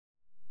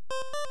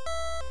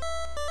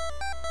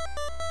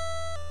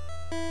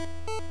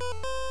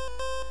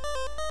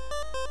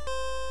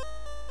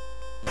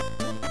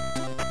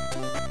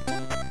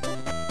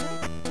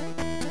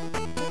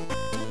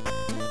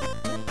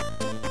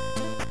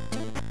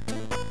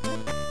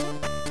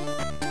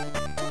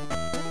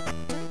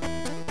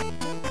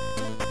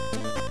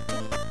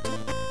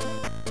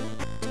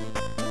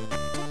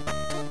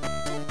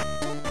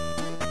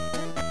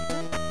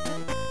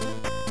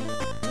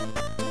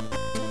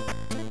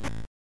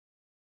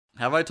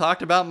Have I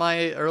talked about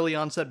my early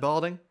onset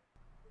balding?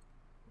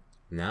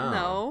 No.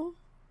 No.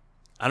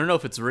 I don't know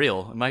if it's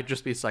real. It might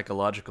just be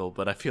psychological,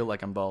 but I feel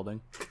like I'm balding.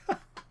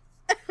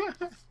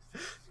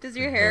 Does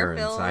your hair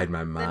feel inside my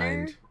thinner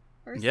mind.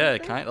 or Yeah,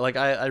 something? kind of. Like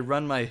I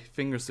run my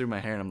fingers through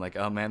my hair, and I'm like,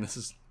 oh man, this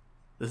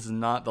is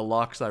not the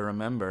locks I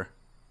remember.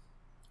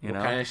 You What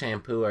know, kind of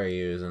shampoo are you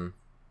using?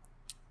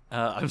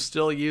 I'm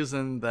still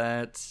using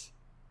that.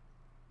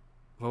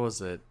 What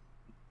was it?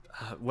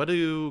 What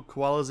do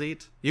koalas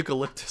eat?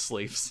 Eucalyptus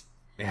leaves.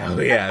 Oh,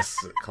 yes.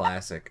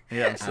 Classic.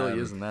 Yeah, I'm still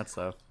using that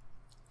stuff.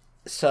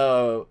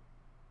 So,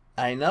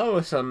 I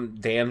know some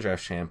dandruff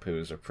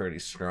shampoos are pretty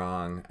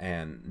strong,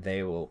 and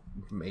they will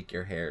make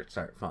your hair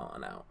start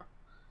falling out.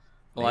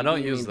 Well, I don't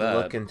Maybe you use need that. to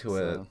look into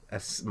so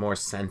a more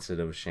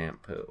sensitive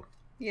shampoo.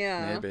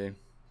 Yeah.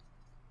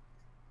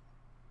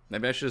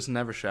 Maybe I should just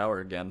never shower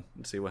again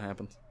and see what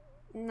happens.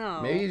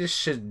 No. Maybe you just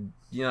should,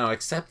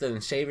 accept it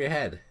and shave your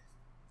head.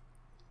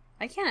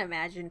 I can't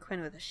imagine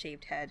Quinn with a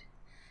shaved head.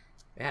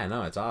 Yeah,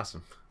 no, it's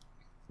awesome.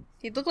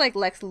 He'd look like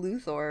Lex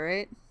Luthor,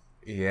 right?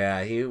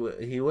 Yeah, he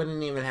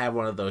wouldn't even have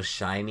one of those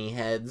shiny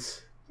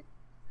heads.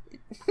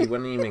 He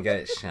wouldn't even get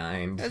it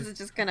shined. Is it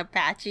just kind of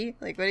patchy?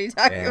 Like, what are you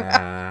talking about?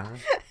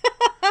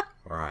 Yeah.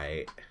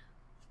 Right.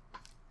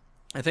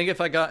 I think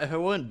if I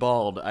went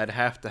bald, I'd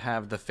have to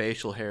have the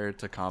facial hair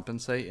to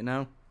compensate, you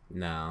know?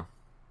 No.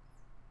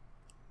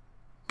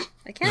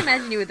 I can't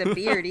imagine you with a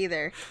beard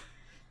either.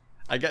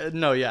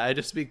 I'd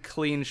just be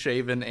clean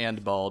shaven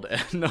and bald,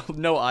 and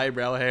no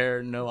eyebrow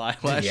hair, no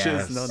eyelashes,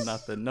 Yes. no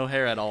nothing, no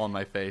hair at all on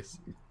my face.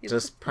 You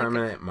Just look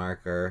permanent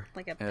marker.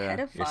 like a Yeah,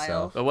 pedophile.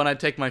 yourself. But when I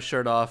take my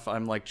shirt off,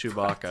 I'm like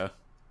Chewbacca.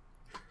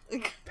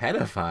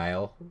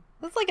 Pedophile?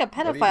 That's like a do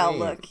you pedophile mean?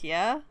 look,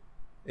 yeah?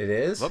 It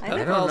is? What I don't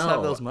pedophiles have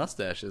know. those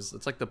mustaches?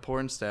 It's like the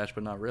porn stash,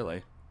 but not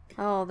really.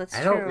 Oh, that's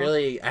I true.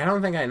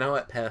 don't think I know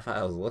what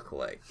pedophiles look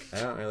like.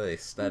 I don't really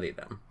study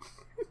them.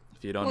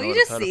 If you don't Well, know you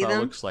what a just see pedophile them.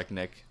 looks like,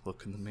 Nick,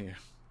 look in the mirror.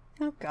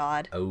 Oh,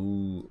 God.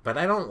 Oh, but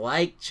I don't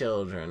like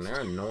children. They're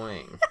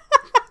annoying.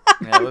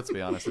 Yeah, let's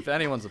be honest. If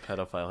anyone's a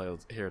pedophile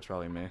here, it's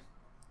probably me.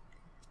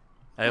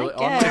 On my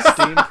guess.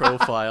 Steam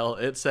profile,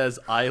 it says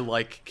I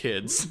like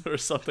kids or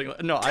something.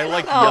 No, I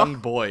like Oh. young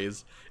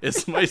boys.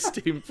 Is my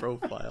Steam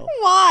profile.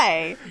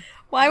 Why?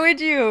 Why would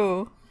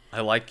you?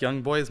 I like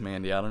young boys,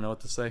 Mandy. I don't know what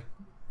to say.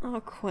 Oh,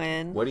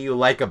 Quinn. What do you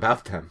like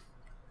about them?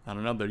 I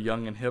don't know. They're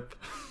young and hip.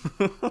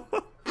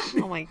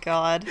 Oh, my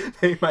God.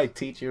 They might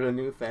teach you a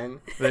new thing.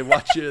 They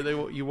watch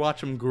you. You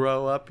watch them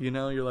grow up. You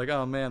know, you're like,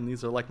 oh man,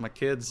 these are like my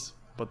kids,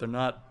 but they're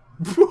not.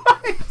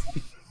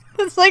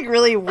 That's like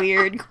really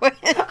weird, Quinn.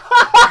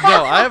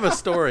 No, I have a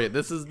story.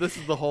 This is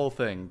the whole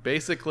thing.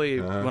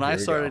 Basically, when I here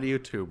we started go.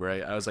 YouTube,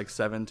 right, I was like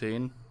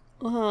 17,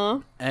 Uh-huh.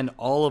 and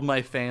all of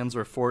my fans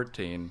were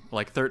 14,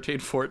 like 13,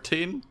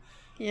 14,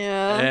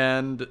 Yeah.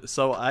 and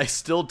so I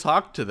still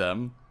talked to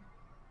them.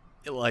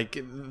 Like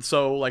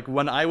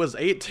when I was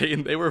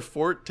 18, they were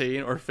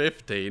 14 or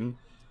 15,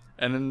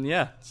 and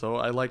then so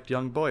I liked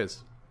young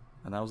boys,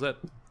 and that was it.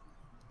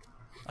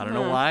 I don't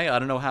know why. I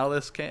don't know how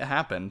this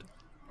happened.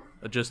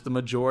 Just the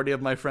majority of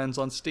my friends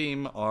on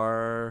Steam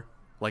are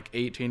like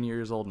 18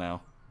 years old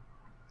now.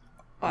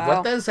 Wow.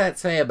 What does that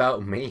say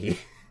about me?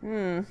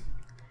 I'm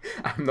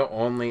the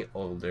only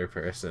older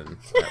person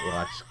that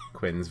watched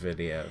Quinn's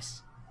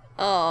videos.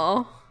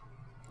 Oh.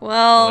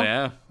 Well, Well,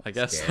 yeah, I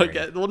guess.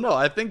 Scary. Well, no,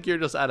 I think you're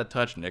just out of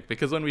touch, Nick,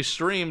 because when we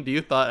streamed,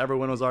 you thought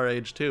everyone was our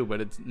age too, but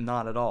it's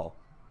not at all.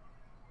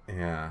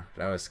 Yeah,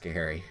 that was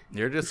scary.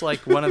 You're just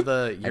like one of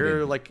the. You're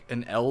didn't- like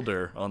an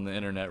elder on the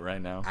internet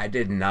right now. I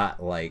did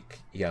not like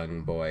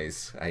young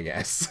boys, I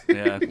guess.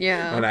 Yeah.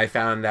 yeah. When I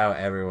found out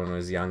everyone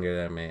was younger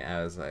than me,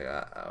 I was like,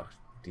 uh-oh,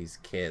 these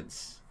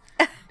kids.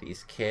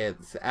 These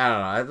kids. I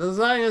don't know. As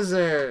long as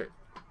they're...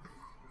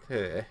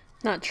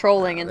 Not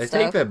trolling and they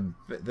stuff. think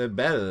they're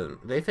better than...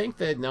 They think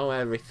they know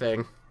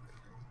everything.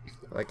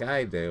 Like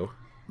I do.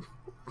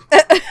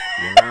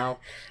 You know?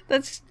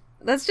 That's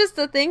just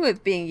the thing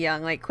with being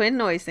young. Like,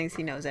 Quinn always thinks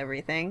he knows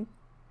everything.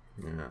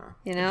 Yeah.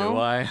 You know? Do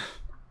I?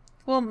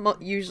 Well,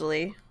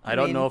 usually. I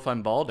don't mean, know if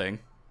I'm balding.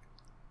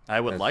 I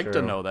would That's like to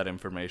true. know that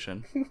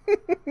information.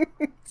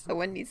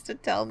 Someone needs to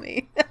tell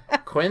me.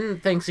 Quinn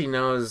thinks he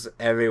knows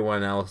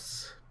everyone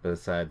else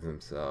besides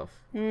himself.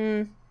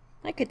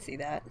 I could see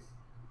that.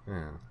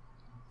 Yeah.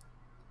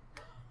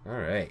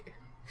 Alright.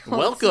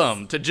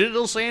 Welcome to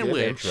Digital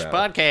Sandwich intro.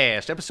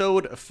 Podcast,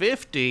 episode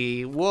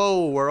 50.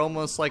 Whoa, we're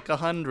almost like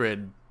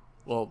 100.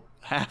 Well,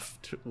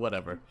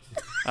 whatever.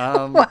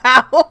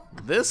 Wow.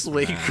 This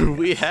week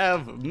we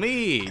have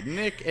me,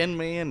 Nick, and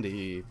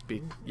Mandy.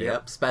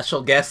 Yep.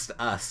 Special guest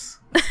us.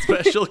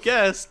 Special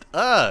guest,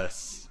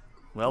 us.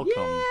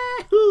 Welcome.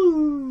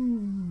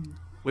 Yahoo!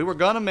 We were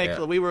gonna make.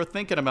 Yeah. We were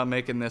thinking about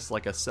making this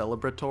like a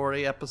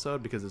celebratory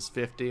episode because it's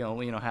 50,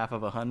 only half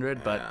of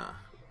 100. But Yeah.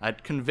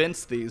 I'd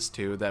convinced these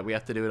two that we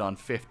have to do it on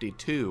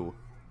 52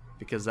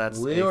 because that's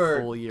We a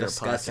were full year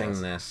discussing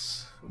podcast.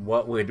 this.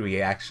 What would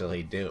we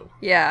actually do?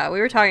 Yeah,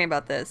 we were talking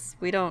about this.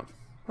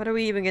 What are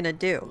we even going to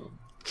do?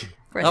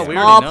 For a Oh, we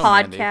small already know,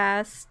 Mandy.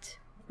 podcast.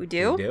 We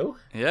do? We do?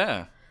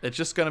 Yeah. It's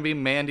just gonna be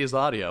Mandy's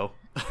audio,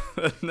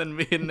 and then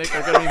me and Nick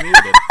are gonna be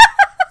muted.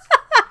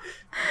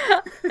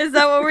 Is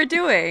that what we're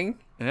doing?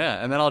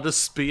 Yeah, and then I'll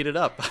just speed it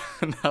up.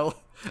 And I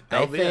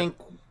that'll be think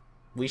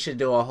we should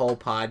do a whole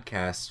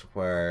podcast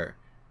where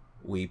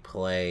we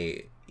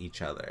play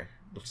each other.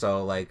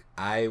 So like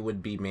I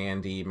would be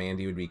Mandy,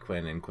 Mandy would be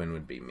Quinn, and Quinn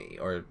would be me,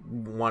 or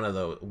one of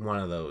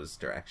those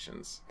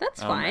directions.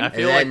 That's it. fine. I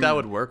feel And like then- that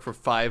would work for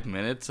 5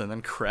 minutes, and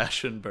then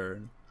crash and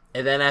burn.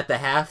 And then at the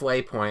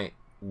halfway point,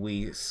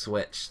 we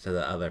switch to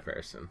the other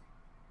person.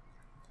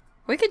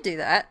 We could do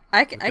that.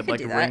 I could Like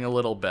do ring that. a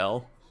little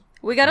bell.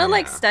 We gotta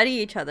like Yeah. study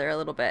each other a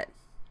little bit.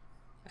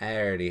 I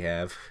already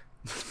have.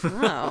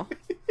 Oh.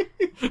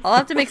 I'll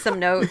have to make some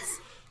notes.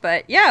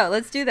 But yeah,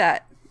 let's do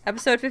that.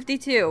 Episode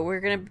 52. We're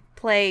gonna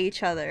play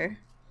each other.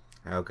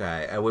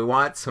 Okay, and we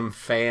want some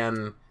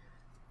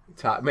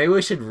maybe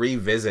we should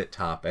revisit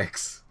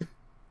topics.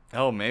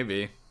 Oh,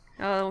 maybe.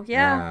 Oh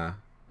yeah,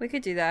 we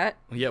could do that.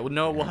 Yeah, well,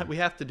 no, what we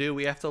have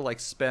to like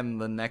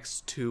spend the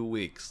next 2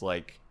 weeks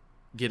like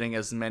getting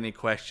as many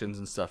questions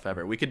and stuff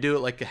ever. We could do it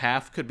like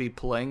half could be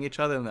playing each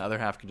other and the other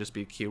half could just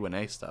be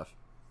Q&A stuff.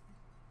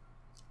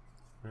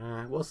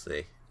 We'll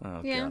see. Oh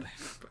Yeah. god.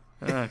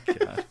 Oh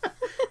god.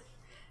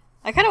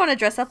 I kind of want to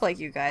dress up like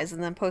you guys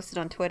and then post it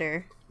on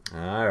Twitter.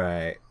 All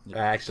right.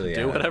 Actually, Do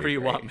yeah, that'd whatever be you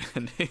great. want,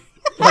 Mandy.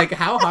 Like,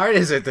 how hard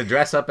is it to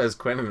dress up as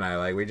Quinn and I?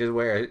 Like, we just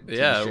wear a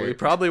Yeah, we t-shirt.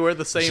 probably wear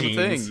the same jeans.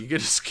 thing. You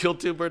could just kill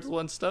 2 birds with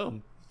 1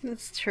 stone.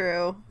 That's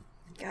true.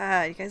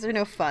 God, you guys are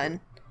no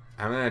fun.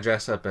 I'm gonna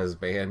dress up as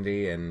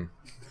Bandy and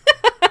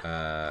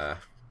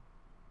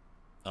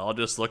I'll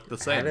just look the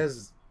how same.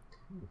 does?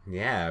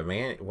 Yeah,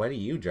 man. What do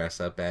you dress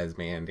up as,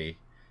 Mandy?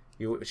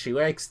 She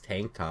likes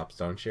tank tops,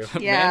 don't you?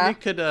 Yeah. Mandy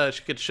could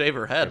she could shave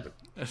her head.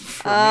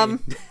 For me.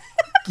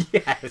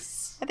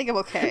 Yes. I think I'm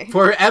okay.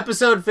 For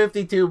episode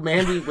 52,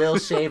 Mandy will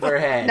shave her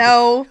head.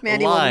 No,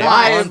 Mandy will Live.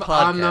 not. Live On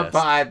on the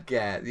podcast.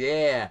 podcast.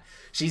 Yeah.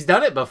 She's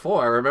done it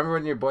before. Remember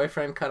when your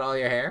boyfriend cut all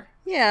your hair?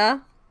 Yeah,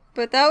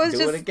 but that was Do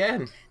just it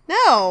again.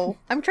 no.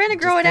 I'm trying to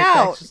grow Just it take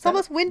out. extra It's step.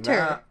 almost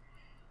winter.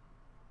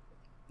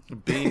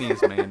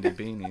 Beanies, Mandy,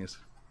 beanies.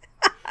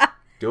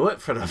 Do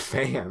it for the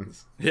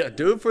fans. Yeah,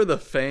 do it for the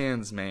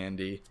fans,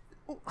 Mandy.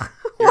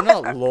 You're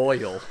not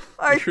loyal.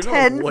 Our You're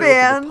 10 not loyal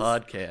fans. to the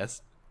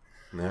podcast.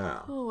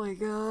 No. Oh my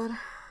god.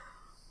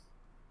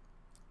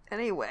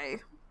 Anyway.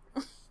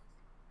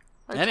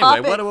 Our Anyway,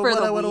 topic what for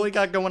the do we week-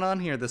 got going on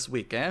here this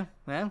week, eh?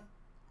 Eh?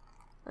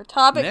 Our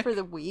topic Nick? for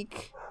the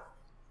week.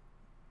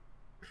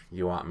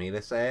 You want me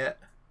to say it?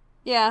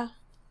 Yeah.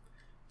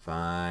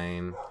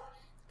 Fine.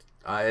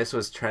 This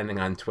was trending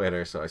on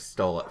Twitter, so I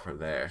stole it from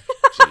there.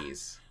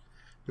 Jeez.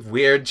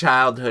 Weird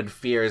childhood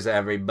fears,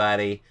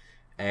 everybody.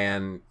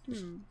 And,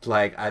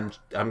 like, I'm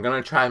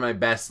gonna try my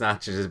best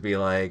not to just be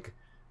like,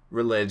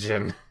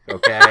 religion,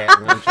 okay?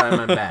 I'm gonna try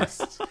my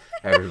best,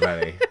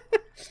 everybody.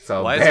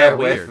 So Why is bear that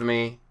with weird?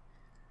 me.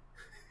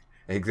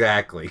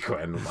 Exactly,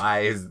 Quinn.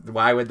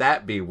 Why would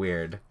that be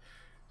weird?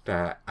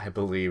 That I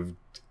believed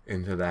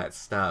into that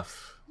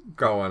stuff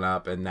growing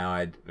up, and now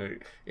you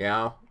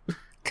know?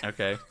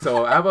 Okay.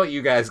 So how about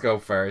you guys go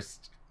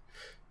first?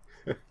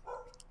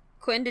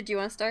 Quinn, did you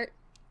want to start?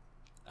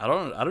 I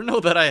don't know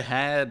that I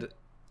had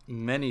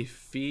many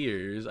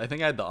fears. I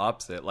think I had the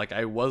opposite. Like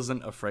I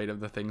wasn't afraid of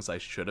the things I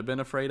should have been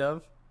afraid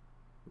of.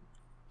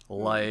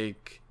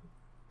 Like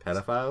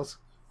Pedophiles?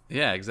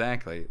 yeah,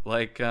 exactly.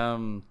 Like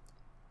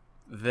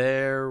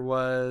there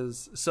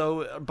was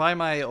so by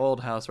my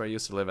old house where I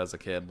used to live as a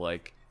kid,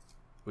 like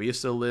we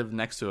used to live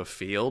next to a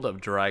field of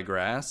dry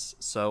grass,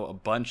 so a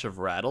bunch of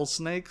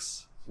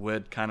rattlesnakes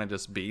would kind of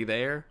just be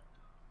there.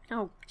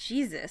 Oh,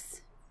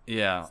 Jesus.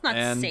 Yeah. It's not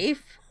and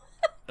safe.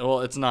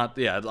 Well, it's not.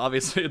 Yeah,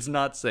 obviously it's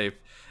not safe.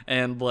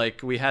 And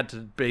like we had to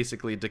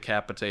basically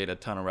decapitate a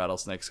ton of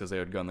rattlesnakes because they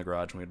would go in the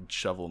garage and we'd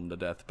shovel them to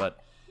death. But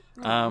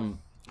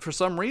for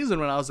some reason,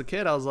 when I was a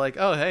kid, I was like,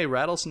 "Oh, hey,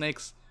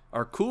 rattlesnakes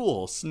are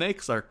cool.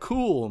 Snakes are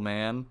cool,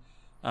 man."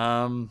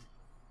 And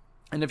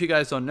if you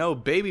guys don't know,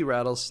 baby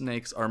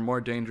rattlesnakes are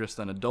more dangerous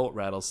than adult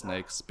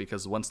rattlesnakes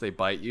because once they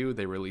bite you,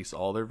 they release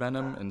all their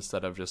venom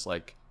instead of just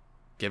like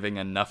giving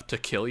enough to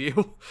kill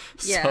you.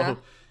 Yeah. So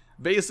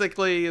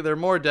basically, they're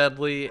more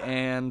deadly,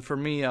 and for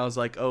me, I was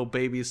like, "Oh,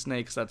 baby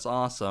snakes, that's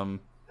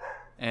awesome."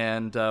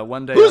 And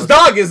one day, Whose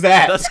dog is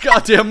that? That's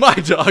goddamn my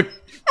dog.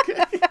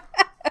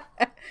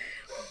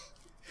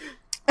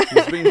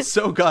 He's being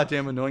so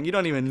goddamn annoying. You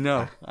don't even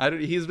know.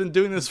 He's been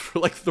doing this for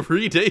like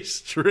 3 days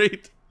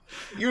straight.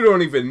 You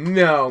don't even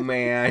know,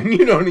 man.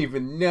 You don't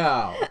even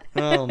know.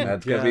 Oh my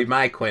That's god. gonna be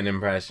my Quinn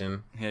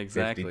impression. Yeah,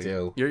 exactly.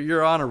 52.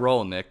 You're on a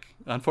roll, Nick.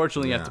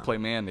 Unfortunately, you have to No. play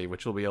Mandy,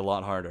 which will be a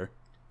lot harder.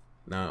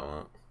 No, it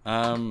won't.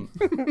 Um,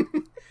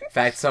 In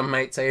fact, some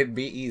might say it'd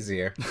be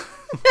easier.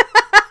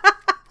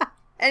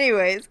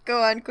 Anyways,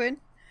 go on, Quinn.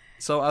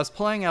 so I was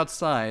playing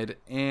outside,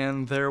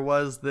 and there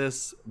was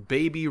this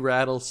baby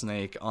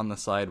rattlesnake on the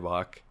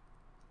sidewalk,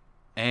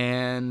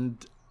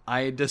 and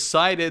I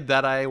decided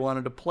that I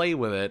wanted to play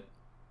with it.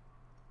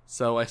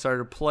 So I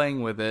started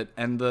playing with it,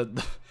 and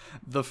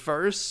the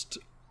first,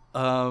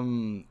 or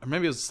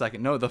maybe it was the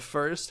second. No, the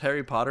first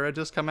Harry Potter had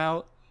just come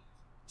out,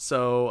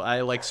 So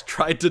I like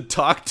tried to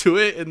talk to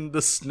it in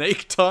the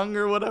snake tongue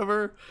or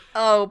whatever.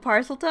 Oh,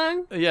 parcel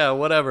tongue? Yeah,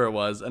 whatever it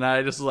was. And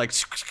I just like,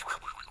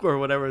 or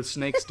whatever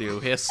snakes do,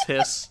 hiss,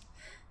 hiss.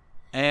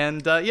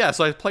 And yeah,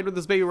 so I played with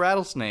this baby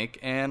rattlesnake,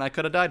 and I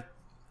could have died.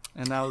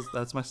 And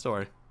that's my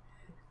story.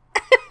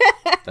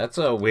 That's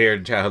a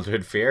weird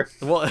childhood fear.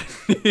 Well,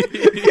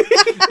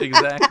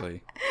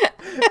 exactly.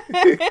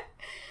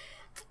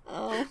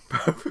 Oh.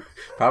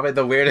 Probably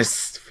the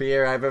weirdest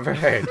fear I've ever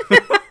heard.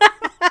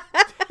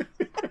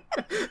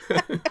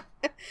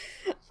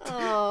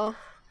 Oh.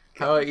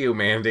 How about you,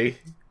 Mandy?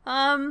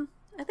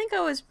 I think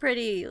I was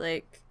pretty,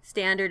 like,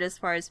 standard as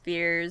far as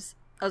fears.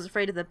 I was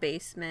afraid of the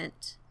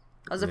basement.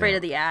 I was afraid Yeah.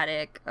 of the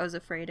attic. I was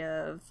afraid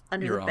of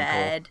under Your the uncle.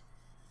 bed.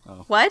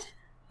 Oh. What?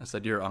 I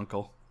said your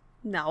uncle.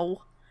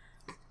 No.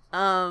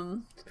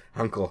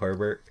 Uncle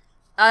Herbert.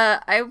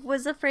 I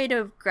was afraid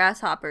of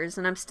grasshoppers,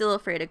 and I'm still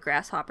afraid of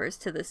grasshoppers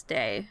to this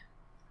day.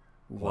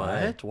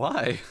 What?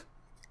 Why?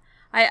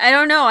 I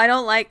don't know. I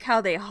don't like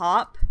how they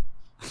hop.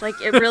 Like,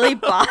 it really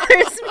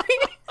bothers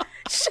me.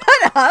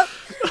 Shut up.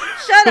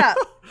 Shut up.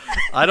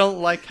 I don't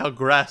like how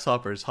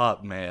grasshoppers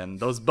hop, man.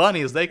 Those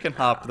bunnies, they can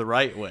hop the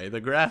right way. The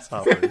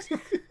grasshoppers,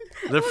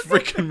 they're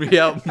freaking me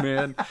out,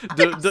 man.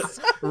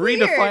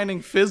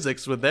 Redefining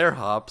physics with their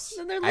hops.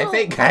 And they're I little,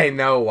 think I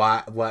know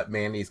what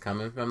Mandy's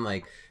coming from.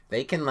 Like,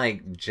 they can,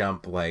 like,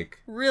 jump, like...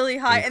 really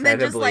high, and then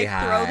just, like,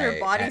 incredibly throw their high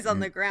bodies at- on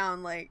the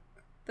ground. Like,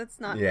 that's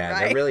not Yeah,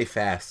 right. they're really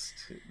fast.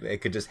 It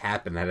could just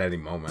happen at any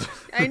moment.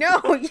 I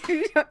know.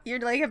 You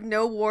like, have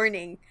no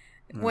warning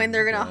when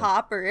they're gonna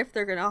hop or if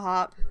they're gonna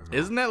hop.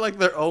 Isn't that like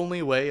their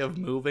only way of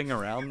moving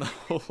around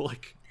though?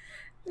 Like,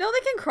 No, they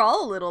can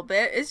crawl a little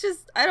bit. It's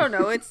just, I don't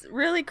know. It's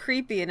really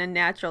creepy and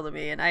unnatural to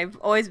me, and I've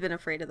always been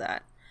afraid of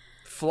that.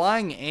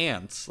 flying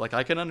ants. Like,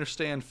 I can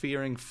understand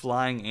fearing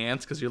flying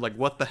ants because you're like,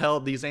 what the hell?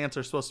 These ants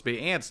are supposed to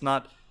be ants,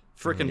 not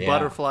freaking Yeah.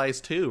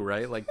 butterflies too,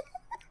 right? Like,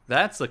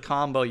 that's a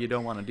combo you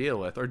don't want to deal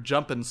with. Or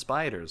jumping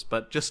spiders,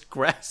 but just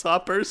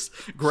grasshoppers,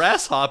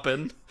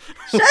 grasshopping.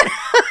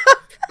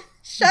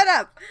 Shut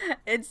up.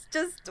 It's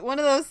just one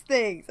of those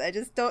things.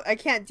 I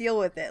can't deal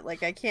with it.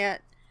 Like, I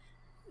can't.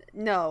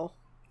 No,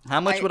 How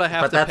much would I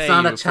have But to that's pay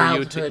not a you for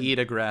you to childhood- eat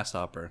a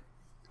grasshopper?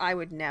 I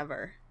would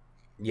never.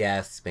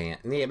 Yes,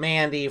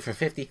 Mandy, for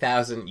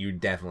 50,000, you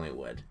definitely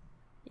would.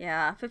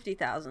 Yeah,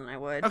 50,000 I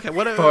would. Okay,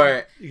 what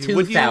For would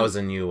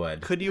 2,000, you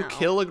would. Could you No.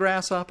 kill a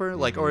grasshopper?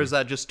 Like, or is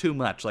that just too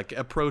much? Like,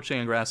 approaching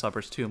a grasshopper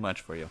is too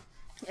much for you?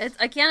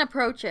 I can't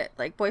approach it.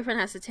 Like, boyfriend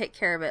has to take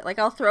care of it. Like,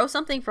 I'll throw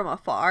something from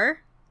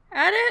afar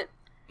at it,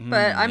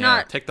 but I'm Yeah,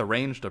 not. Take the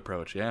ranged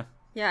approach, yeah.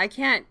 Yeah, I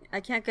can't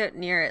get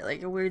near it.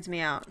 Like, it weirds me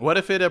out. What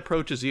if it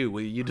approaches you?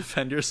 Will you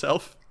defend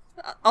yourself?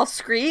 I'll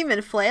scream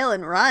and flail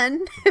and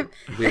run.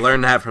 We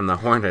learned that from the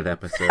Hornet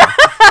episode.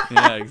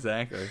 Yeah,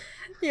 exactly.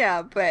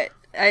 Yeah, but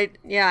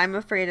I'm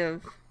afraid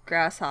of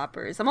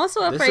grasshoppers. I'm also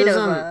This afraid of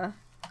isn't-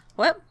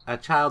 what? A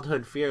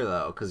childhood fear,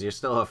 though, because you're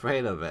still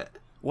afraid of it.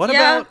 What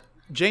Yeah. about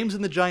James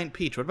and the Giant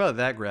Peach? What about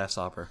that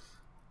grasshopper?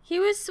 He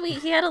was sweet.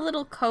 He had a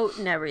little coat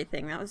and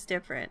everything. That was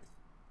different.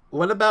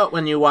 What about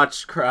when you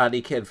watched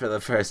Karate Kid for the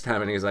first time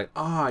and he was like,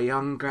 "Oh,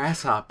 young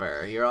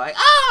grasshopper"? You're like,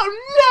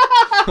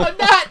 "Oh no,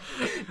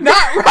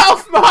 not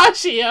Ralph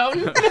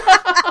Macchio."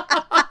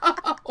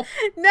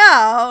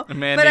 No. No,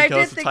 Mandy but I did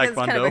goes to think that's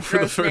Taekwondo kind of a for the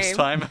gross first name.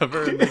 time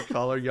ever, and they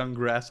call her young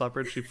grasshopper,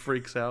 and she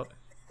freaks out.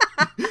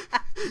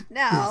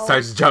 No,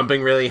 Starts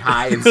jumping really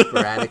high and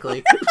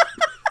sporadically.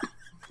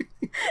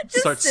 Just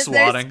Starts sit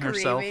there swatting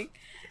herself. screaming.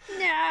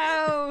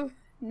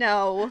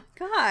 No,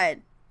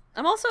 God.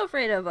 I'm also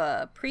afraid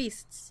of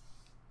priests.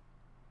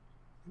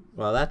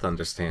 Well, that's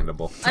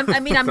understandable. I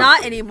mean, I'm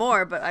not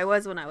anymore, but I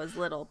was when I was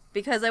little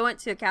because I went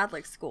to a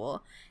Catholic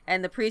school,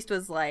 and the priest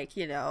was like,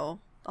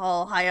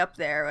 all high up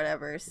there, or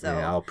whatever. So,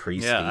 Yeah, all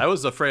priesty. Yeah, I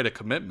was afraid of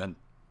commitment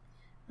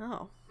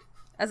oh,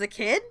 as a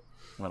kid,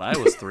 when I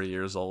was 3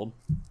 years old.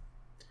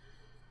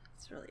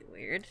 it's really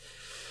weird.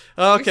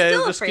 Okay,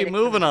 still just afraid keep of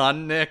moving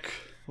on, Nick.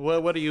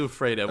 What are you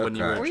afraid of when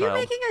you were Okay. a Were child? you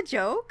making a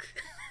joke?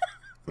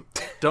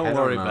 Don't I don't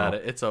worry know. about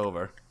it. It's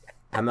over.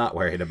 I'm not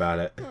worried about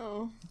it.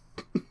 Oh,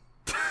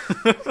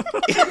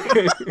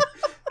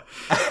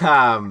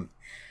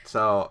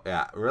 So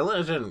yeah,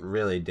 religion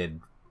really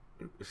did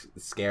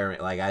scare me.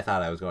 Like, I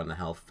thought I was going to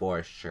hell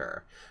for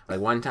sure. Like,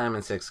 one time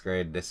in 6th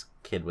grade, this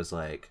kid was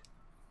like,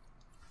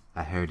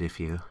 "I heard if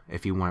you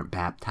weren't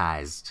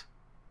baptized,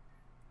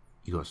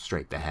 you go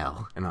straight to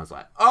hell." And I was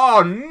like,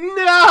 "Oh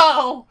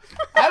no,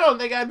 I don't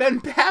think I've been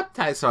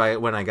baptized." So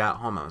when I got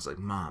home, I was like,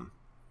 "Mom,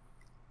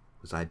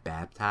 was I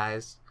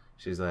baptized?"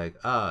 She's like,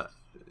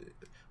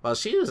 well,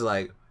 she was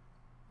like,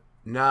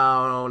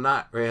 "No,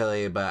 not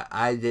really, but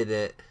I did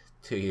it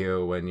to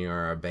you when you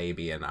were a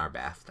baby in our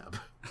bathtub."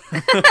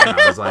 And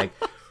I was like,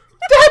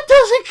 "That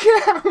doesn't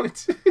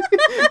count."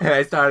 And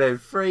I started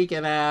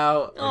freaking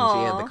out, and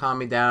she had Aw. to calm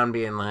me down,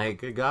 being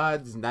like,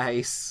 "God's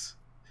nice."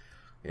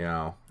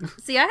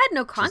 see, I had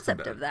no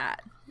concept bit. of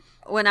that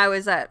when I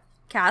was at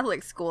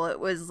Catholic school. It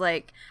was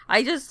like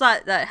I just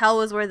thought that hell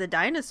was where the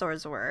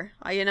dinosaurs were.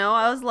 I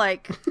was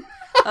like,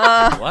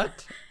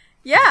 What?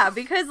 Yeah,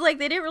 because like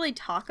they didn't really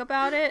talk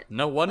about it.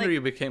 No wonder Like-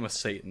 you became a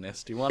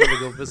Satanist. You wanted to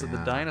go visit the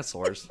Yeah.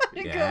 dinosaurs. To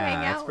go Yeah,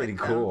 hang that's out pretty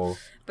with them. cool.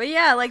 But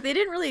yeah, like they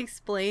didn't really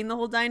explain the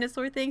whole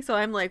dinosaur thing, so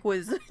I'm like,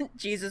 was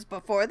Jesus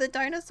before the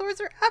dinosaurs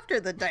or after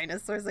the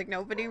dinosaurs? Like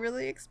nobody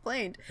really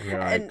explained. And you're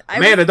like, And I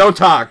Amanda, don't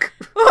talk.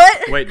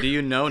 What? Wait, do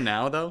you know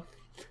now though?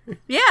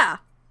 Yeah.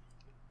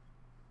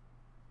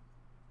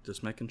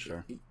 Just making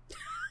sure.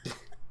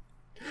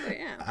 But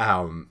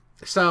yeah.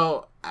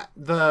 So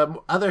the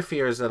other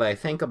fears that I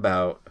think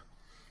about,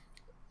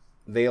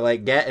 they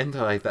like get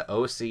into like the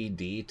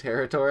OCD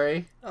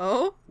territory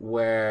Oh.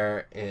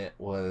 where it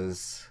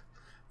was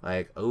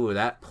like, oh,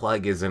 that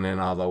plug isn't in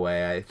all the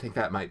way. I think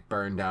that might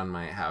burn down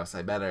my house.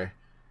 I better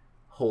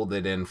hold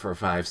it in for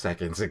 5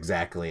 seconds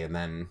exactly, and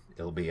then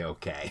it'll be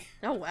okay.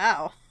 Oh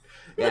wow.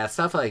 Yeah,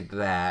 stuff like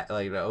that,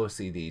 like the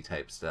OCD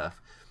type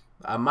stuff.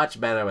 I'm much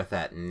better with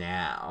that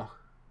now.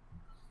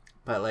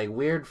 But like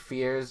weird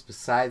fears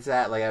besides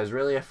that, like I was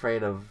really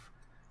afraid of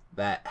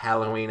that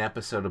Halloween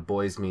episode of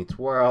Boys Meets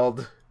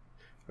World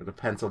where the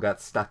pencil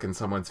got stuck in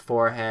someone's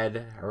forehead.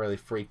 It really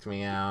freaked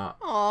me out.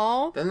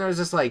 Oh. Then there was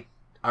just like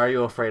Are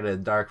You Afraid of the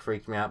Dark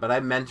freaked me out, but I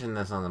mentioned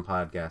this on the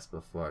podcast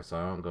before, so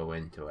I won't go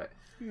into it.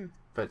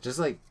 But just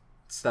like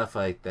stuff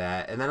like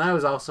that. And then I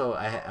was also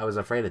I was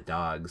afraid of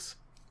dogs.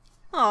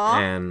 Aw.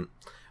 And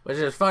which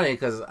is funny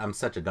because I'm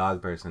such a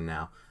dog person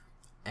now.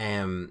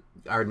 And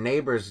our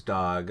neighbor's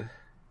dog,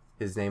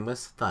 his name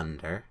was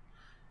Thunder,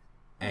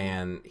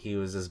 and he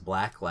was this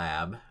black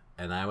lab,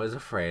 and I was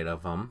afraid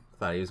of him.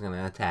 Thought he was going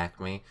to attack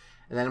me.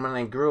 And then when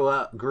I grew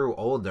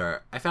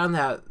older, I found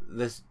out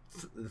this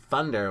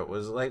Thunder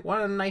was like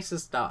one of the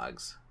nicest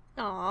dogs.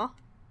 Aw.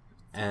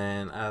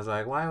 And I was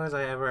like, why was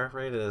I ever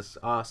afraid of this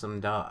awesome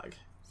dog?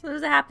 So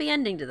there's a happy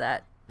ending to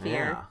that fear,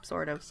 Yeah.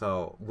 sort of.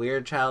 So,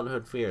 weird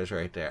childhood fears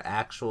right there.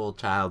 Actual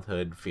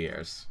childhood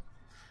fears.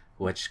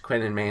 Which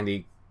Quinn and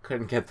Mandy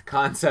couldn't get the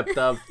concept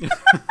of.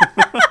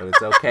 But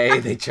it's okay,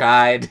 they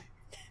tried.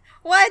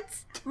 What?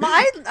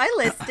 I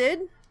listed.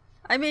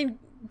 I mean,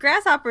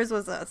 grasshoppers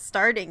was a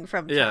starting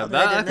from Yeah, childhood.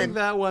 that, I and think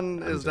then, that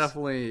one is just-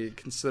 definitely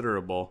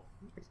considerable.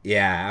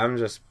 Yeah, I'm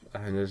just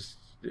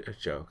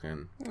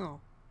joking. Oh.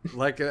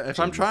 Like if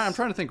I'm trying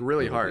to think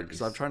really hard Movies.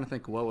 because I'm trying to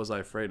think what was I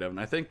afraid of, and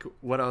I think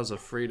what I was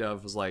afraid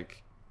of was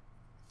like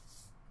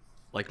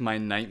my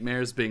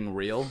nightmares being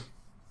real.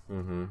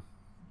 Mm-hmm.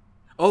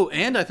 Oh,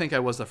 and I think I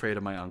was afraid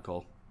of my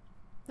uncle.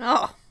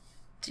 Oh.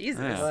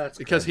 Jesus. Yeah, that's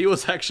because good. he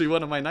was actually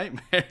one of my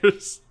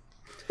nightmares.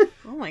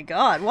 Oh my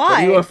god. What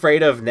Why? are you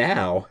afraid of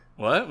now?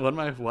 What? What am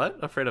I? What?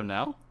 Afraid of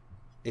now?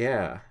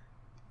 Yeah.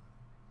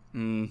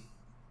 Mm.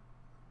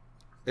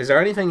 Is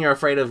there anything you're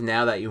afraid of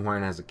now that you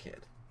weren't as a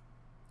kid?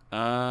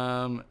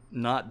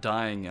 Not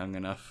dying young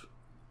enough.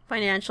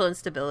 Financial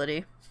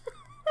instability.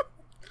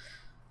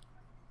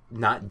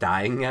 Not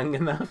dying young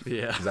enough?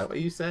 Yeah. Is that what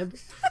you said?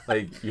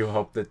 Like, you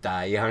hope to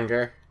die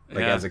younger? Like,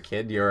 Yeah. as a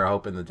kid, you were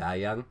hoping to die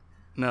young?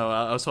 No,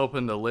 I was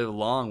hoping to live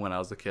long when I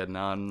was a kid.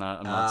 Now I'm not.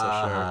 I'm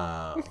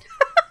not so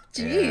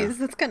sure. Jeez,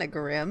 that's kind of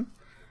grim.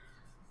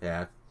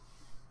 Yeah.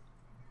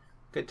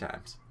 Good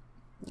times.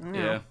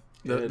 Yeah.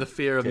 The Good-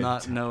 fear of good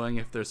not time. knowing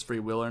if there's free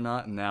will or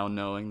not, and now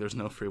knowing there's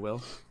no free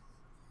will.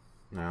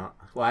 No.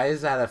 Why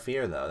is that a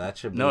fear, though? That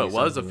should be No, it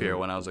was a something fear you-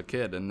 when I was a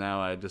kid, and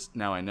now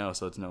I know,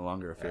 so it's no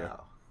longer a fear.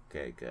 Oh,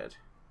 okay, good.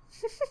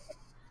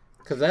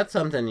 Because that's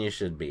something you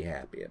should be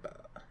happy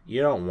about.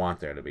 You don't want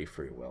there to be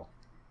free will.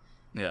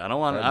 Yeah, I don't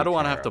want. That'd I be don't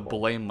want to have to terrible.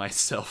 blame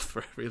myself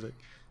for everything.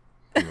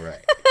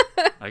 Right.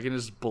 I can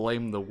just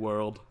blame the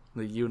world,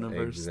 the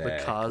universe,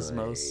 the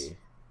cosmos,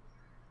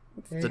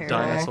 the Exactly.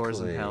 dinosaurs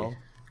in hell.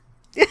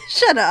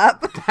 Shut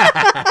up.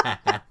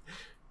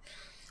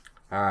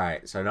 All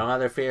right, so no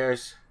other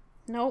fears?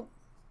 Nope.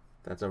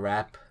 That's a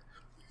wrap?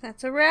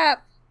 That's a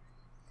wrap.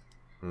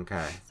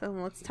 Okay. So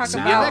let's talk See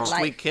you about next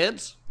life.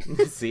 kids.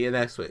 See you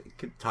next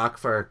week. Talk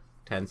for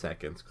 10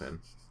 seconds, Quinn.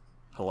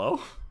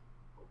 Hello.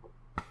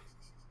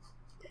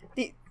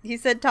 He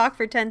said talk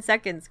for 10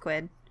 seconds,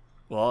 Quinn.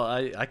 Well,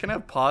 I can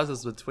have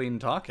pauses between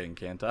talking,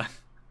 can't I?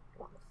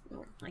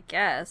 I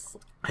guess.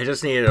 I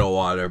just needed a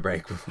water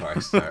break before I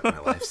start my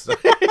life story.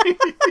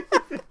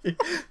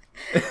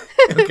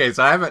 Okay,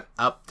 so I have an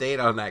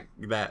update on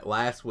that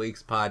last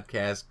week's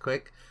podcast.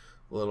 Quick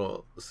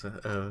little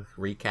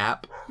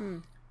recap.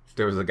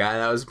 There was a guy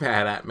that was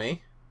mad at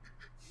me.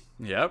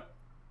 Yep.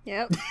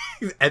 Yep.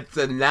 And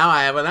so now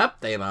I have an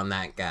update on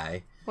that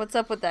guy. What's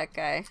up with that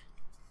guy?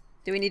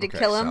 Do we need to Okay,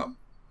 kill him?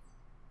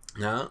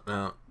 so-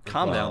 No.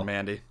 Calm Well, down,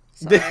 Mandy.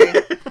 Sorry.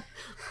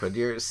 Put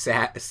your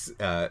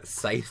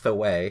scythe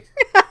away.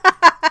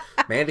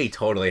 Mandy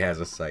totally has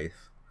a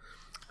scythe.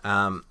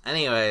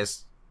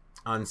 Anyways,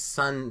 on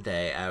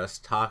Sunday, I was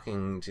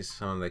talking to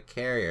some of the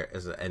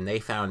carriers, and they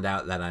found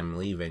out that I'm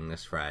leaving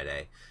this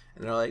Friday.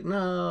 And they're like,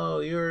 "No,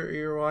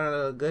 you're one of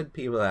the good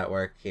people that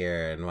work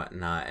here and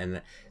whatnot."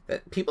 And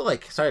that people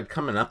like started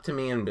coming up to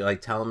me and be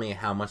like telling me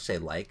how much they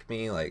like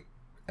me, like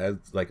as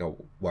like a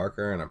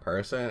worker and a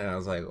person. And I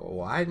was like,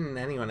 "Why didn't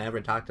anyone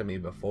ever talk to me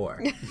before?"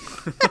 And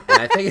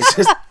I think it's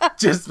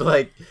just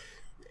like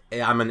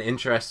I'm an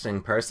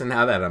interesting person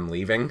now that I'm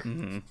leaving.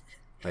 Mm-hmm.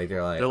 Like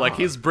they're They're like, "Oh,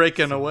 he's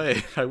breaking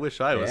away. I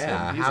wish I was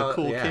him. He's a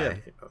cool yeah."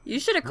 kid. You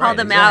should have called Right,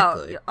 them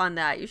exactly. out on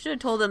that. You should have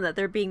told them that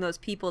they're being those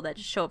people that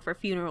just show up for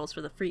funerals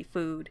for the free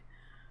food.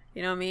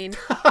 You know what I mean?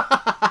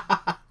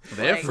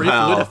 They have Like- free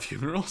Well. food at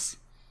funerals.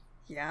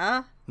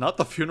 Yeah. Not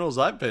the funerals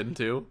I've been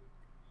to.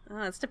 Oh,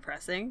 that's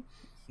depressing.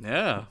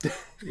 Yeah.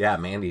 Yeah,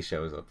 Mandy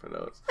shows up for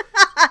those.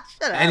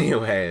 Shut up.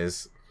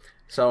 Anyways,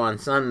 so on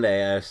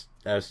Sunday,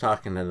 I was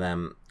talking to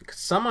them.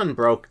 Someone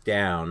broke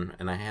down,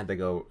 and I had to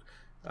go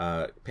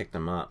pick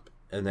them up.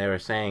 And they were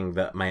saying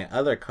that my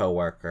other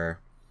coworker,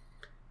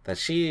 that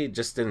she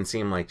just didn't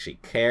seem like she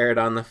cared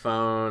on the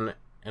phone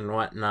and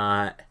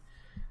whatnot.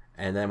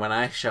 And then when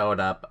I showed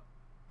up,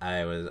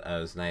 I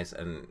was nice.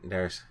 And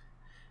there's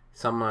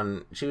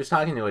someone, she was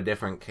talking to a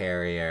different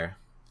carrier,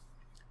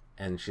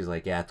 and she's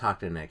like, "Yeah, talk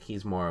to Nick.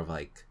 He's more of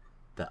like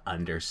the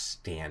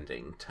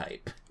understanding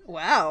type."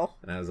 Wow.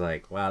 And I was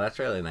like, wow, that's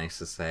really nice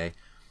to say.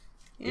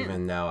 Yeah.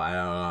 Even though I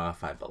don't know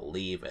if I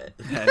believe it.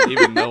 And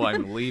even though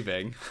I'm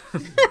leaving.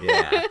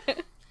 Yeah.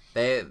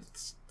 They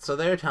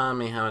were telling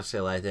me how much they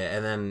liked it,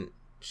 and then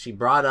she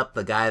brought up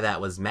the guy that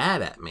was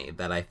mad at me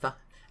that I thought,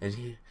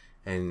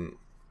 and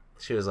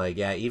she was like,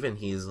 yeah, even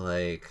he's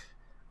like,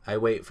 I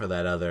wait for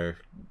that other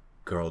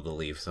girl to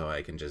leave so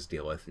I can just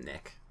deal with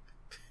Nick.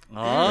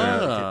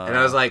 Ah. And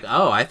I was like,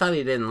 oh, I thought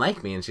he didn't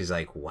like me. And she's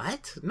like,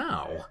 what?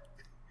 No.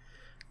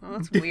 Oh,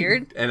 that's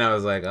weird. And I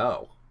was like,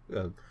 oh,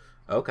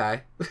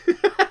 okay.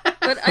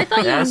 But I thought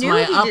you That's knew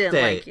my he didn't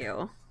update. like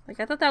you. Like,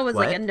 I thought that was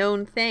like What? a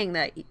known thing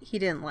that he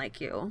didn't like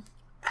you.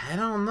 I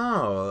don't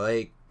know.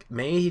 Like,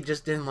 maybe he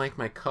just didn't like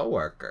my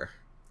coworker.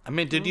 I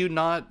mean, did you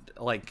not,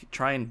 like,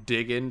 try and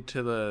dig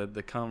into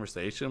the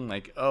conversation?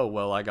 Like, oh,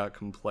 well, I got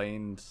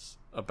complaints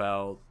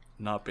about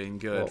not being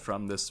good Well-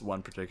 from this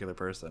one particular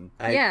person.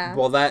 Yeah.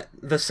 Well,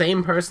 the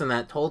same person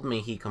that told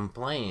me he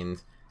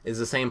complained is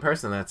the same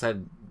person that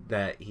said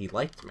that he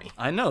liked me.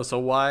 I know, so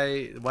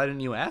why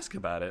didn't you ask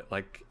about it?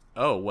 Like,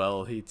 oh,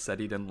 well, he said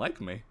he didn't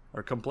like me,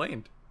 or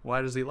complained.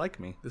 Why does he like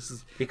me?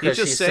 He's Because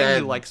just she saying said-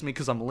 he likes me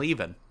because I'm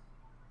leaving.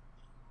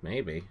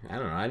 Maybe. I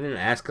don't know. I didn't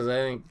ask because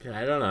I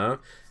don't know.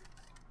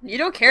 You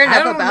don't care I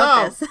enough don't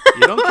about know. this.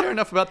 You don't care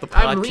enough about the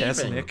I'm podcast,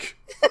 leaving. Nick.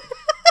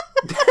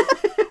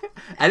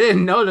 I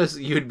didn't notice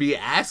you'd be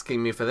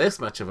asking me for this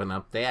much of an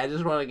update. I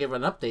just want to give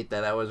an update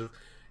that I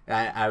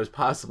was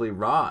possibly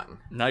wrong.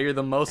 Now you're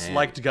the most And-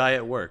 liked guy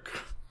at work.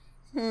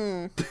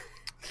 Yeah,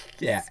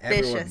 Suspicious.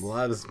 everyone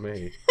loves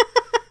me.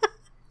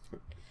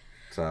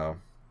 So,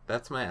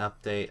 that's my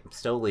update. I'm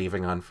still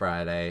leaving on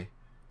Friday.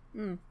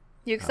 You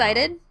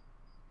excited?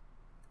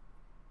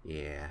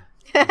 Yeah.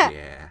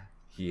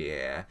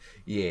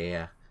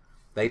 Yeah.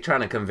 They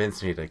trying to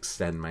convince me to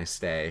extend my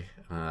stay.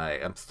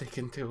 I'm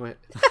sticking to it.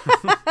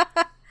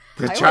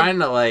 They're I trying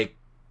to like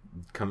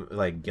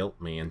guilt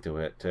me into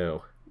it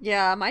too.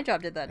 Yeah, my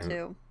job did that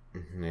too.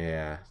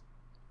 Yeah.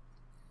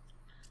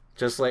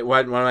 Just like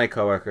one of my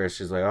coworkers,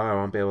 she's like, "Oh, I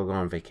won't be able to go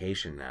on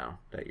vacation now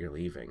that you're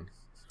leaving."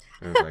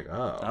 And I was like,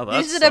 Oh, "Oh, that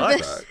You should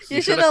have sucks. You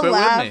You should shoulda have quit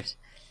with me. laughed.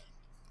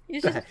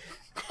 You should.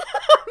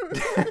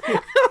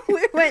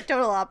 We went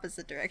total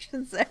opposite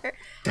directions there.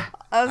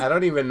 I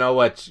don't even know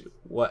what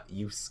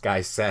you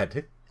guys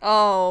said."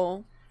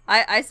 Oh,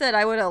 I said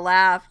I would have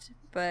laughed,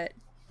 but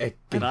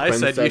And I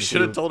said you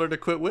should have told her to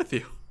quit with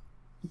you.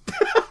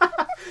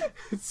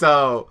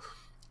 So,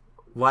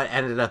 what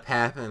ended up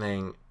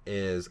happening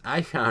is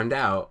I found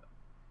out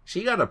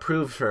she got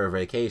approved for her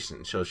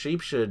vacation, so she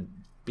should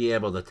be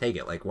able to take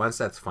it. Like, once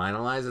that's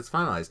finalized, it's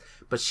finalized.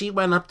 But she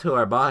went up to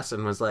our boss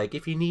and was like,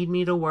 "If you need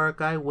me to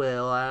work, I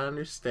will. I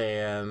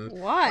understand."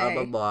 Why?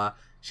 Blah, blah, blah.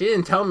 She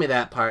didn't tell me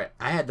that part.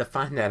 I had to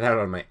find that out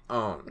on my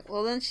own.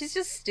 well, then she's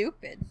just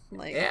stupid.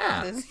 Like,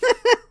 Yeah.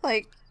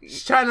 like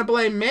She's trying to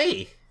blame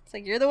me. it's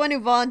like you're the one who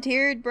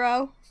volunteered,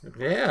 bro.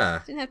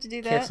 Yeah. Didn't have to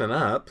do that. Kissing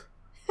up.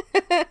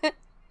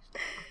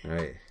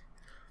 Right.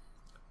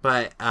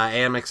 But I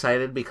am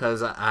excited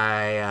because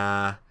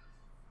I'm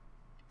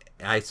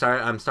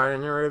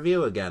starting a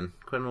review again.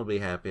 Quinn will be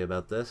happy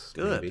about this.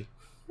 Good. Maybe.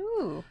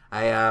 Ooh.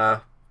 I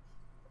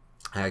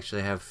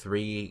actually have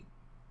 3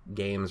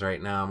 games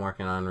right now I'm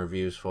working on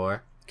reviews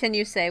for. Can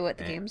you say what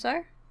the Eh. games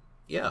are?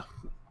 Yeah.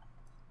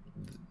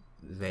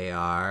 They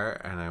are,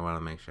 and I want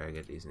to make sure I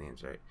get these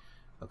names right.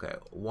 Okay,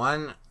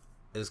 one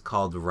is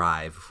called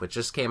Rive, which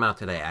just came out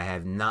today.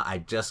 I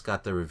just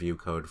got the review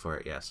code for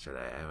it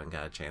yesterday. I haven't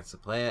got a chance to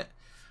play it.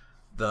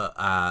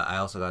 I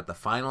also got the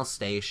Final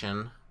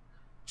Station,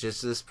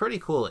 just this pretty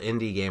cool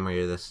indie game where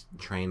you're this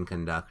train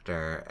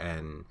conductor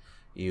and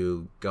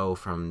you go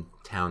from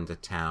town to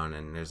town,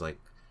 and there's like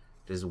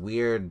this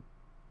weird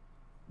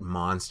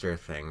monster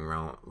thing,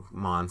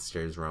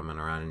 monsters roaming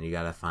around, and you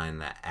gotta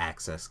find the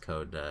access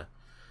code to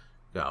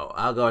go.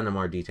 I'll go into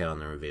more detail in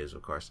the reviews,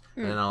 of course.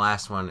 And then the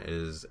last one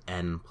is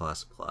N++,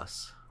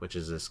 which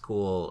is this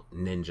cool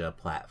ninja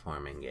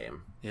platforming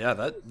game. Yeah,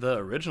 the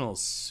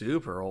original's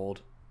super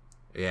old.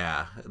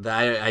 Yeah,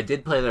 I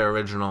did play the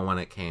original when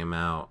it came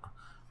out.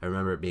 I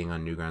remember it being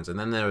on Newgrounds, and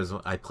then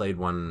I played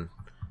one.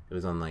 It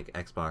was on like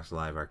Xbox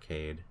Live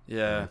Arcade.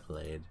 Yeah. I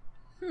played.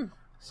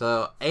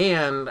 So,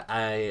 and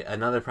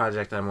another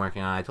project I'm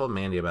working on, I told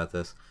Mandy about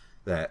this,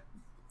 that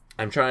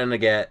I'm trying to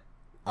get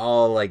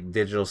all, like,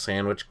 digital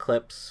sandwich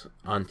clips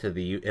onto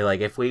like,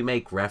 if we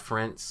make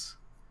reference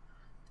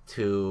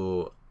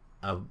to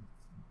a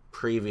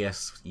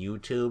previous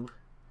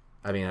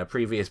a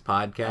previous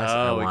podcast,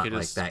 I we want, could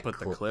like, just that put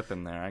the clip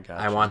in there. I got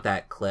I want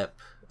that clip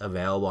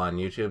available on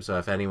YouTube, so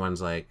if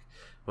anyone's like,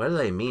 what do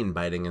they mean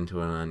biting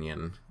into an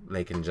onion?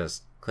 They can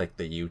just click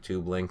the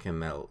YouTube link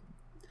and they'll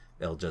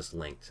just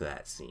link to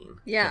that scene.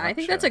 Yeah, I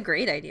think that's a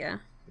great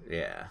idea.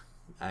 Yeah.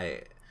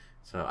 I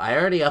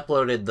already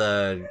uploaded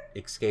the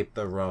Escape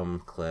the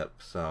Room clip,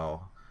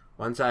 so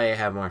once I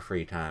have more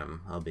free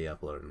time, I'll be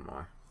uploading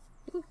more.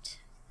 Oot.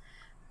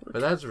 But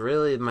that's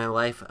really my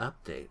life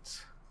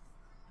updates.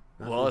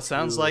 Well, it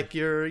sounds like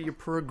you're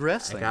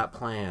progressing. I got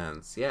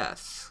plans,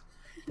 yes.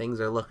 Things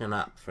are looking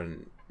up for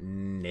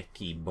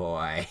Nicky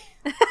boy.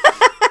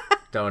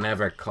 Don't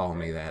ever call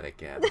me that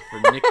again.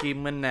 For Nicki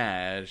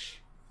Minaj.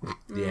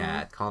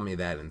 Yeah, call me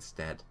that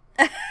instead.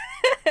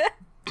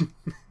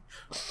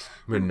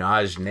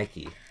 Minaj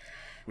Nicky.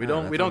 We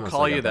don't almost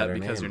call like a you that better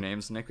because name. your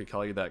name's Nick. We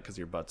call you that because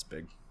your butt's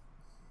big.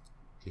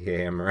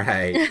 Yeah, I'm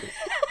right.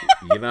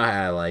 You know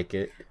how I like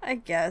it. I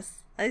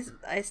guess.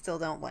 I still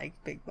don't like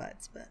big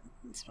butts, but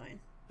it's fine.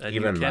 And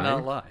Even you cannot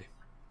mine? lie.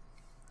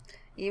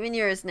 Even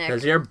yours, Nick.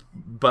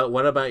 But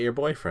what about your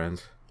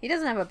boyfriend? He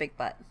doesn't have a big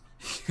butt.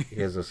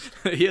 He has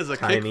a He has a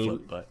Tiny-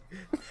 kickflip butt.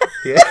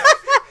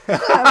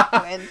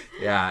 Quinn.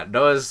 Yeah,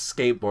 Noah's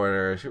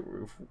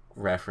skateboarder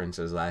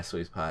references last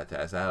week's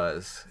podcast. That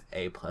was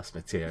A+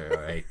 material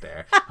right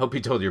there. Hope you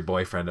told your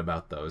boyfriend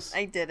about those.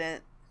 I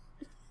didn't.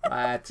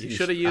 What? You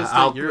should have used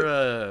I'll-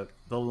 the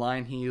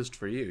line he used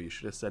for you. You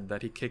should have said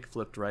that he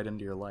kickflipped right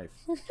into your life.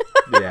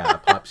 Yeah,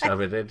 pop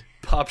shoved it.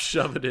 Pop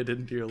shoved it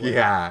into your life.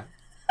 Yeah.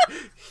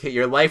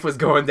 Your life was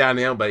going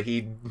downhill, but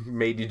he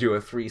made you do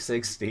a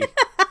 360.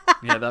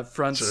 Yeah, that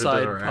front Should've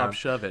side done it pop around.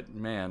 shove it,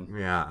 man.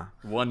 Yeah.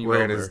 Won you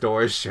Wearing over. his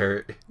Doors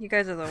shirt. You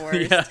guys are the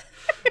worst. Yeah.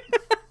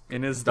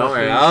 In his Don't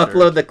worry, Doors I'll shirt.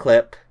 upload the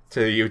clip to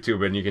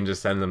YouTube and you can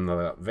just send them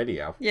the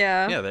video.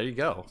 Yeah. Yeah, there you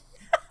go.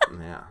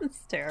 Yeah.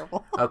 It's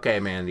terrible. Okay,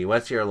 Mandy,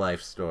 what's your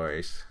life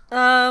stories?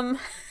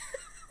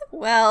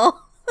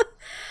 Well,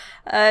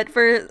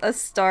 for a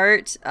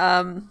start,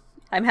 I'm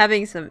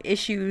having some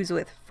issues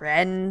with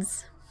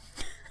friends.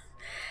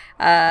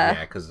 Yeah,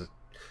 because...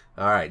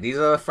 Alright, these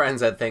are the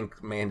friends that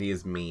think Mandy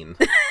is mean.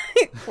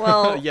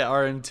 Well, Yeah,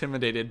 are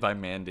intimidated by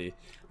Mandy.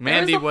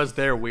 Mandy was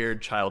their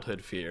weird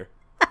childhood fear.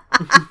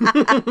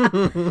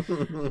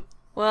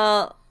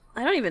 well,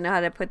 I don't even know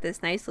how to put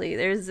this nicely.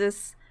 There's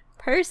this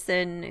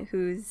person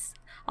who's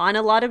on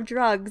a lot of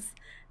drugs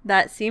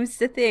that seems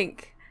to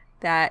think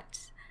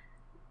that,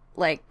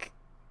 like,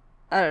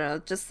 I don't know,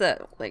 just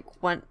that, like,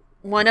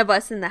 one of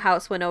us in the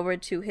house went over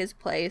to his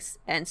place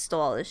and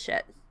stole all his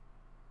shit.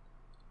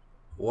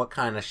 What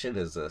kind of shit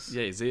is this?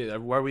 Yeah, is he, are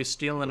we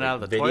stealing it out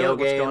of the Video toilet?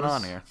 What's going games?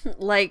 on here?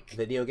 Like,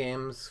 Video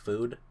games?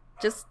 Food?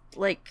 just,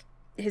 like,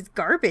 his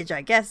garbage,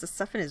 I guess, the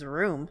stuff in his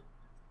room.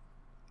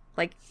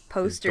 Like, His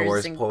posters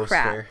Doors and poster?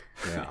 crap.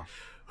 Yeah.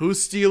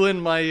 Who's stealing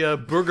my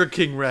Burger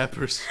King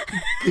wrappers?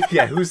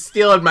 Yeah, who's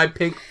stealing my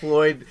Pink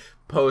Floyd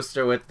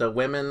poster with the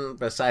women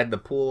beside the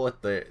pool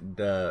with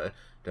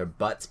their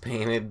butts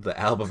painted, the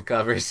album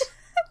covers?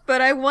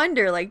 But I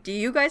wonder, like, do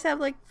you guys have,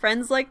 like,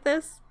 friends like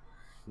this?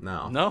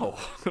 No. No,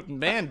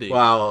 Mandy.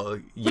 Well,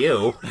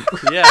 you.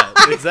 Yeah,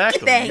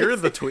 exactly. Thanks. You're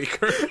the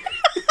tweaker.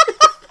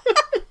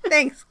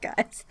 Thanks,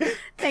 guys.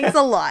 Thanks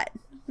a lot.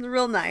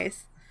 Real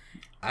nice.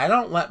 I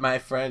don't let my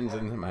friends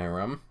into my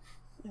room.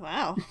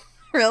 Wow.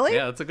 Really?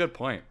 Yeah, that's a good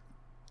point.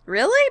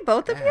 Really?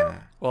 Both of you? Yeah.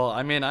 Well,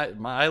 I mean,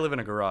 I live in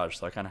a garage,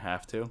 so I kind of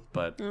have to.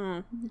 But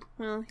Well,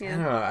 I don't yeah.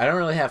 know. I don't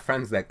really have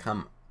friends that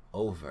come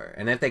over.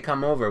 And if they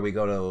come over, we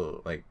go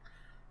to, like,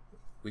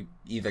 we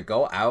either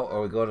go out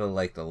or we go to,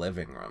 like, the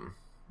living room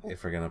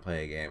if we're going to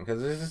play a game.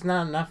 Because there's just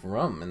not enough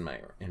room in my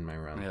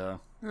room. yeah.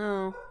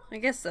 Oh, I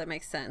guess that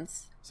makes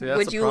sense. See, that's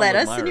Would the you problem let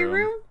with us my in your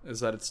room? Is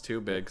that it's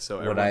too big, so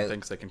Would everyone I-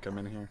 thinks they can come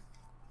in here.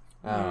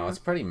 I don't know. It's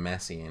pretty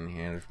messy in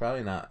here. There's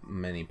probably not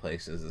many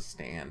places to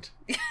stand.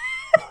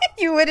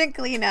 You wouldn't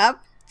clean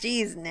up?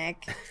 Jeez,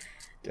 Nick.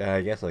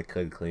 I guess I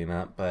could clean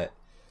up, but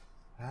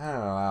I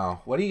don't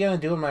know. What are you going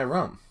to do in my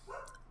room?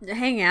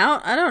 Hang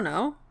out? I don't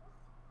know.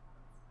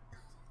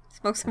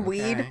 Smoke some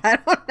weed? Okay. I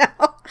don't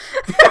know.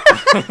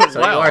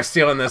 So Wow. you are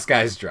stealing this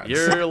guy's drugs.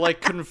 You're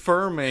like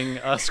confirming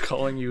us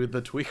calling you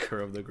the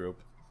tweaker of the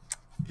group.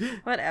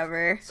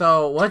 Whatever.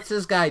 So what's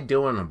this guy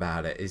doing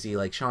about it? Is he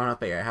like showing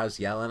up at your house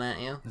yelling at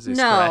you? Is he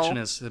No. scratching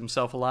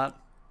himself a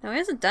lot? No, he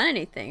hasn't done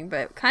anything,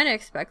 but kind of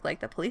expect,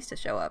 like, the police to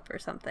show up or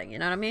something. You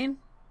know what I mean?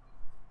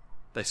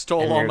 They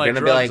stole And all you're my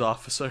gonna be drugs, like-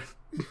 officer.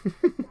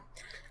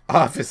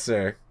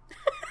 Officer,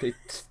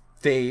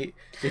 they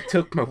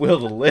took my will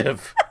to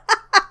live.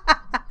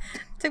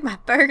 Took my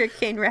Burger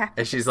King wrap.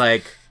 And she's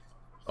like,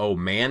 "Oh,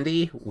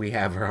 Mandy, we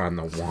have her on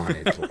the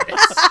wanted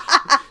list.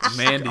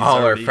 Mandy's All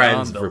her already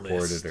friends on the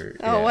reported list. her."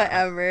 Oh, Yeah.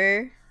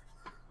 whatever.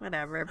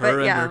 Whatever. Her But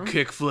and yeah. her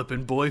kick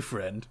flipping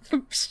boyfriend.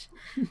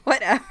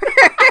 Whatever.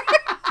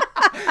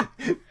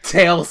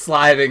 Tail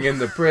sliding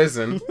into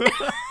prison.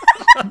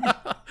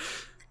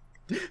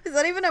 Is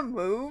that even a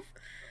move?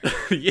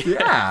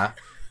 Yeah.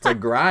 It's a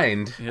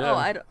grind. Yeah. Oh,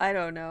 I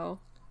don't know.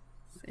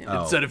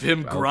 Oh, Instead of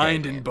him okay,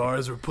 grinding man.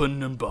 bars, we're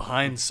putting him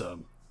behind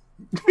some.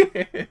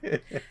 You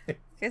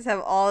guys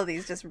have all of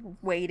these just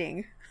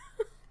waiting.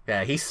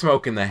 Yeah, he's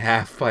smoking the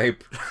half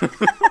pipe.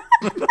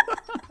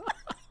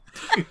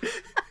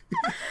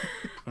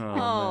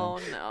 Oh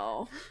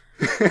no.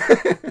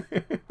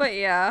 But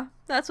yeah,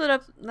 that's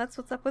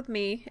what's up with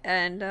me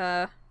and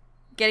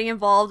getting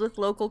involved with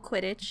local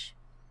Quidditch.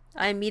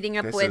 I'm meeting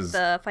up This with is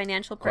the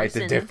financial quite the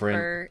person different-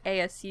 for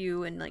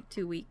ASU in like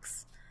 2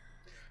 weeks.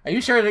 Are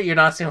you sure that you're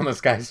not stealing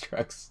this guy's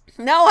trucks?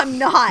 No, I'm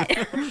not.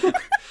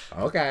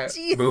 Okay.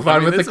 Jeez. Move I on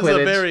mean, with this the is a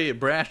Quidditch. very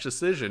brash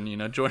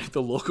decision, joining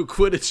the local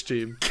Quidditch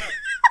team.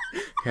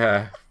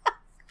 Yeah.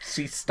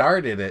 She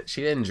started it.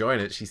 She didn't join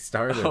it. She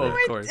started Oh, of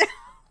it. course.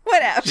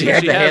 Whatever. She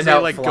had She to has hand a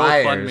out like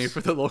flyers. GoFundMe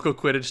for the local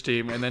Quidditch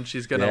team, and then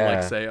she's gonna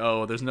Yeah. say,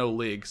 "Oh, there's no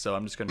league, so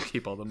I'm just gonna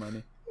keep all the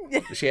money."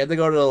 She had to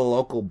go to the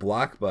local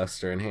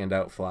Blockbuster and hand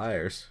out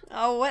flyers.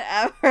 Oh,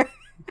 whatever.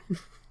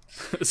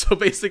 So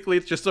basically,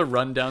 it's just a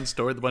rundown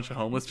store with a bunch of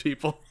homeless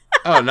people.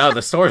 Oh no,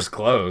 the store's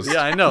closed.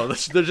 Yeah, I know.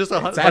 There's just a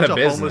bunch out of of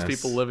homeless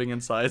business. people living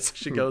inside. So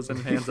she goes and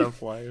hands out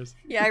flyers.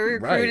 Yeah, I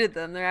recruited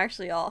them. They're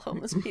actually all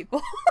homeless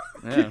people.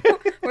 Yeah.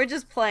 We're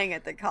just playing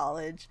at the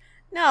college.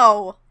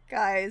 No,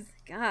 guys.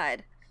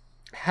 God.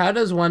 How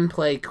does one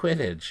play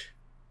Quidditch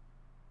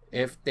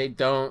if they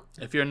don't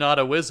If you're not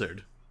a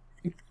wizard,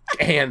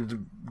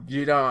 and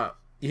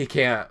you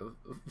can't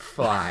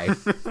fly?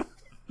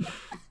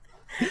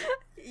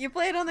 You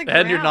play it on the ground.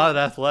 and you're not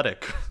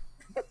athletic,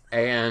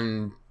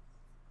 And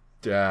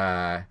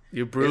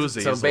you bruise so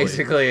easily.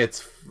 basically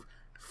it's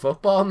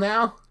football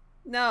now?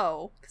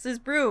 No, because there's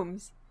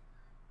brooms.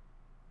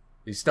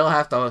 You still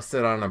have to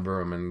sit on a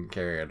broom and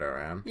carry it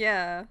around.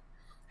 Yeah.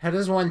 How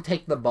does one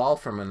take the ball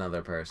from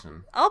another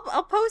person? I'll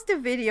post a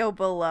video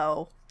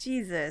below.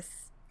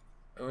 Jesus.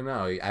 Oh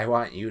no, I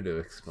want you to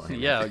explain.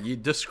 Yeah, you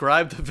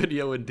describe the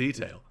video in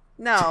detail.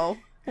 No,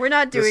 we're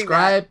not it. doing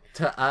Describe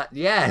to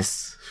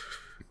yes.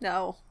 that.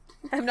 No,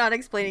 I'm not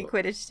explaining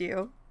Quidditch to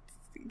you.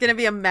 It's gonna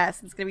be a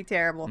mess. It's gonna be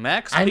terrible.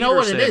 Max I know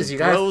what it Peterson is, you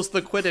guys- throws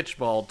the Quidditch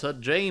ball to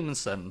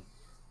Jameson.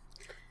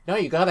 No,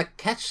 you gotta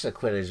catch the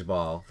Quidditch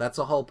ball. That's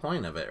the whole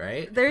point of it,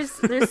 right?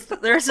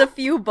 There's a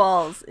few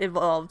balls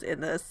involved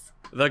in this.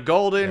 The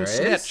golden There is?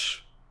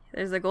 snitch.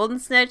 There's a golden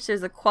snitch.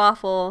 There's a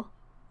quaffle,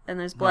 and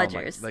there's Oh my-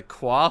 bludgers. the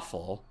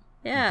quaffle.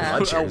 Yeah.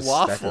 Bludgers. A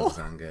waffle? That doesn't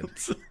sound good.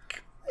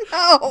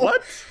 No.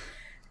 What?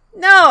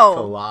 No.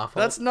 Falafel.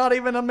 That's not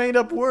even a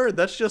made-up word.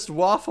 That's just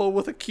waffle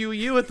with a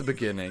QU at the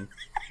beginning.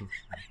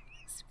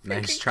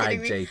 Nice freaking try,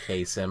 kidding me.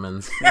 J.K.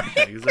 Simmons.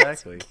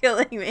 Exactly.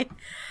 Killing me.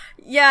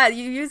 Yeah,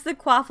 you use the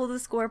quaffle to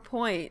score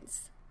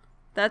points.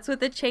 That's what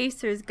the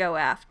chasers go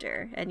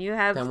after, and you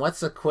have Then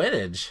what's the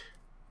Quidditch?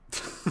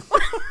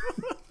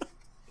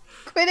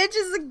 Quidditch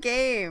is a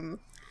game.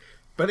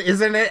 But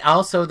isn't it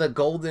also the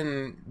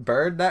golden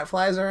bird that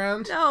flies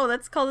around? No,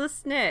 that's called a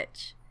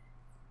snitch.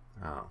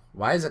 Oh,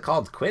 why is it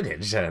called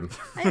Quidditch then?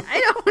 I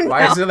don't know.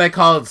 Why isn't it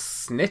called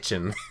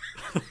snitching?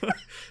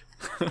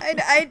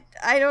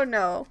 I don't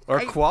know. Or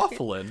I-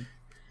 quaffling.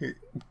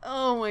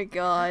 Oh my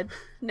god.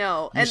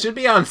 No. You And should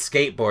be on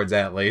skateboards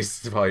at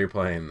least while you're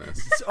playing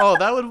this. Oh,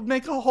 that would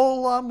make a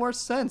whole lot more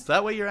sense.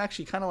 That way you're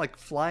actually kind of like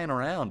flying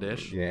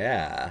around-ish.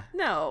 Yeah.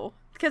 no,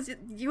 because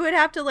you would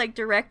have to like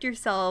direct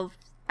yourself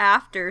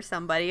after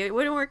somebody. It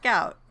wouldn't work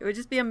out. It would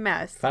just be a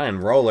mess. Fine,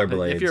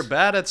 rollerblades. If you're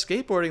bad at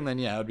skateboarding, then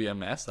yeah, it would be a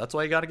mess. That's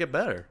why you got to get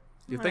better.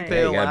 You think Right.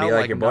 they Yeah, you gotta allow be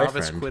like like your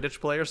novice boyfriend.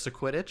 Quidditch players to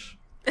Quidditch?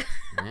 Yeah.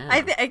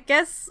 I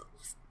guess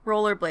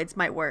rollerblades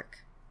might work,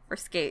 or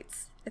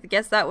skates. I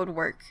guess that would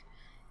work.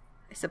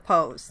 I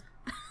suppose.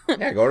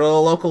 Yeah, go to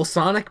the local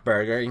Sonic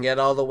Burger and get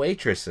all the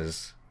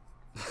waitresses.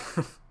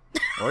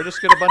 Or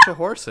just get a bunch of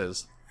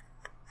horses.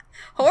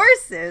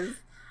 Horses.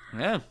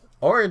 Yeah.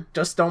 Or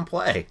just don't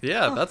play.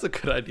 Yeah, that's a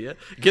good idea.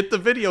 Get the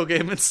video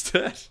game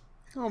instead.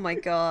 Oh my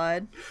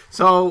god.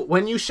 So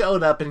when you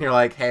showed up and you're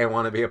like, hey, I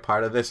want to be a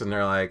part of this, and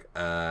they're like,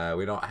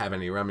 we don't have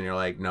any room, and you're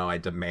like, no, I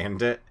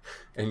demand it,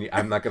 and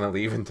I'm not going to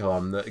leave until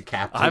I'm the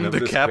captain I'm of the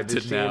this captain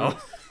Quidditch now.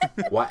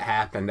 team. What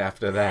happened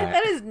after That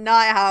that? is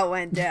not how it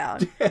went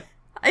down.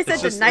 I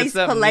sent It's a nice,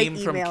 that polite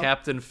meme from email.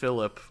 Captain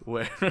Phillip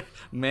where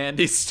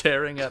Mandy's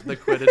staring at the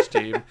Quidditch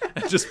team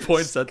and just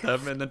points at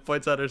them and then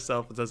points at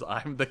herself and says,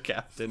 I'm the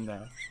captain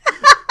now.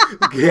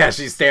 Yeah,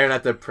 she's staring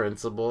at the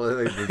principal.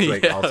 It's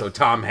like Yeah. also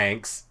Tom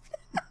Hanks.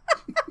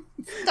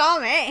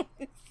 Tom Hanks.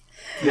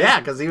 Yeah,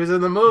 because he was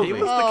in the movie. He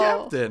was the Oh.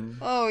 captain.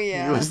 Oh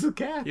yeah. He was the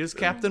captain. He was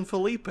Captain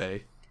Felipe.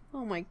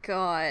 Oh my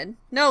god.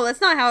 No,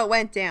 that's not how it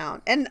went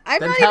down. And I'm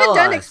Then not tell even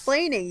done us.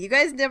 explaining. You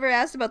guys never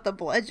asked about the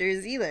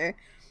bludgers either.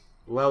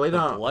 Well, we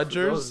don't.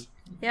 Bludgers?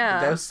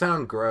 Yeah. Those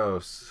sound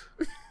gross.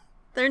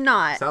 They're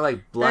not. Sound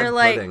like blood They're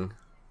like- pudding.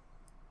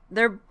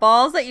 They're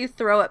balls that you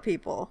throw at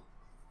people.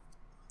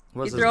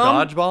 Was You this throw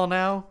 'em? dodgeball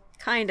now?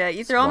 Kinda.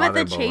 You throw them at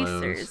the Water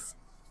balloons. chasers.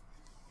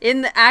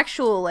 In the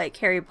actual, like,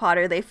 Harry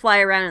Potter, they fly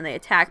around and they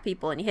attack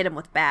people and you hit them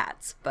with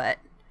bats. But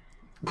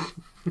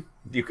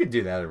You could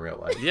do that in real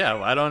life. Yeah,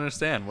 I don't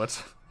understand.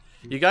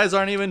 You guys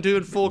aren't even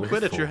doing full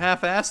Quidditch. You're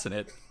half-assing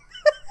it.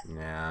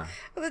 Yeah.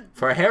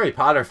 For Harry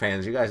Potter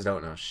fans, you guys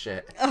don't know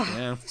shit.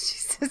 Yeah.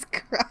 Jesus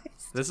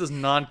Christ. This is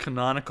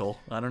non-canonical.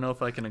 I don't know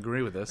if I can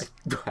agree with this.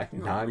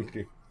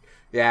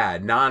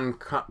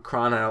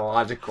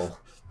 Non-chronological.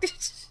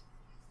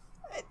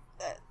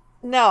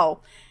 No.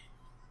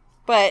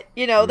 But,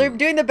 they're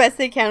doing the best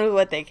they can with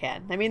what they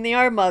can. I mean, they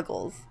are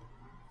muggles.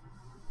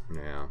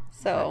 Yeah.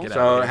 So,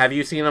 So, have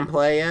you seen them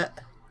play yet?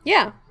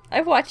 yeah.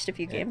 I've watched a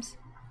few games.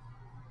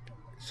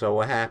 So,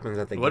 what happens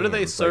at the What do they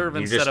games? serve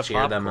you instead just of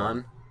cheer them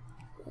popcorn?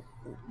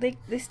 on?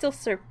 They still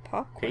serve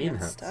popcorn and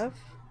Peanuts. stuff.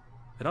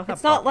 They don't have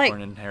It's not popcorn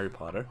like- in Harry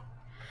Potter.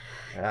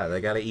 Yeah, they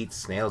gotta eat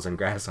snails and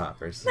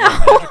grasshoppers.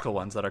 Magical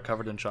ones that are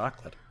covered in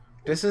chocolate.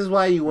 This is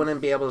why you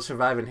wouldn't be able to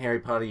survive in Harry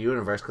Potter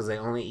universe, because they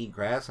only eat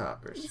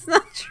grasshoppers. It's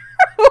not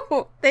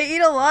true. They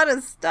eat a lot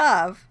of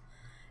stuff.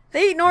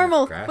 They eat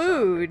normal grasshopper.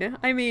 food.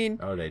 I mean,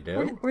 Oh, they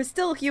do? we're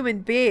still human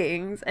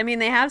beings. I mean,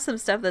 they have some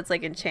stuff that's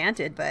like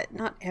enchanted, but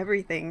not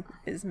everything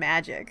is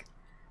magic.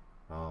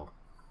 Oh.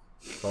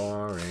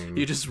 Boring.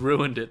 You just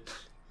ruined it.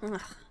 Ugh,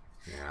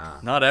 Yeah.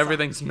 Not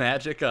everything's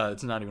magic.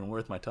 It's not even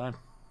worth my time.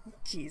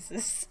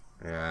 Jesus.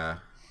 Yeah.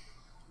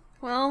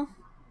 Well,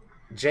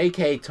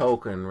 J.K.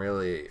 Tolkien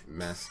really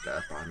messed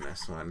up on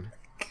this one.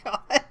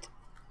 God.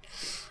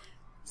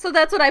 So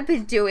that's what I've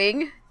been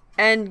doing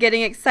and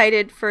getting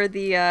excited for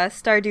the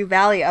Stardew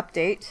Valley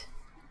update.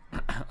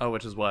 Oh,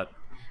 which is what?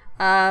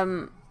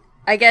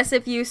 I guess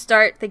if you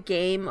start the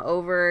game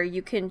over,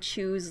 you can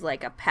choose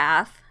like a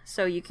path.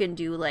 So you can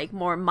do like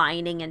more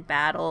mining and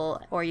battle,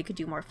 or you could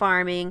do more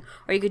farming,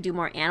 or you could do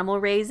more animal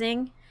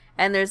raising.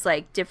 And there's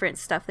like different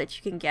stuff that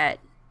you can get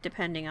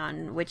depending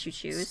on which you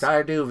choose.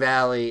 Stardew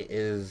Valley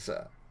is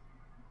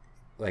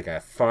like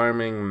a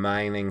farming,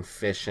 mining,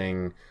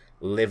 fishing,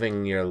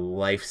 living your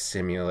life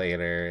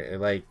simulator.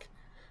 Like,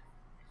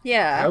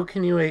 Yeah. how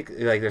can you like?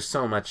 There's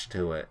so much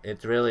to it.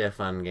 It's really a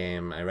fun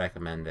game. I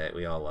recommend it.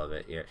 We all love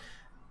it here.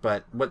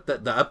 But what the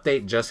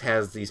update just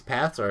has these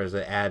paths, or is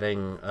it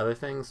adding other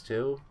things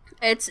too?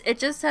 It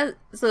just has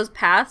those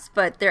paths,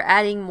 but they're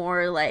adding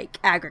more like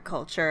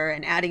agriculture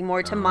and adding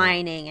more to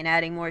mining and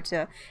adding more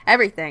to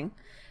everything.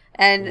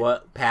 And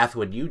What path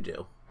would you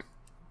do?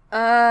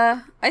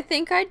 I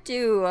think I'd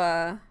do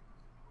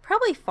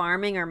probably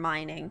farming or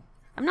mining.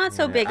 I'm not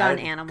so big on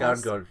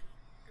animals.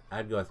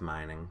 I'd go with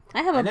mining.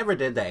 I have I a never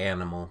did the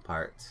animal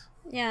parts.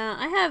 Yeah,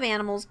 I have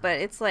animals, but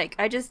it's like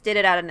I just did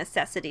it out of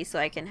necessity so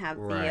I can have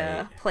the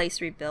Right. place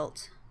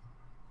rebuilt.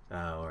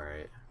 Oh,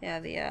 right. Yeah,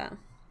 the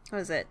what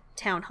is it?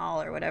 Town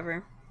hall or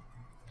whatever.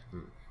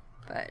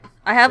 But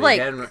I have But like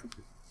again,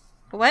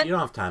 what? you don't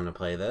have time to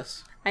play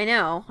this. I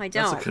know, I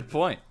don't. That's a good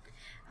point.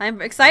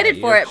 I'm excited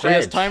Yeah, for you're it, She but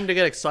has time to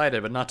get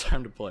excited, but not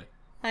time to play.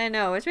 I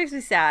know, which makes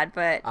me sad,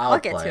 but I'll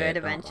get play to it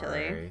don't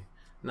eventually. worry.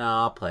 No,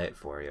 I'll play it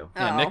for you.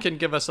 Yeah, Oh. Nick can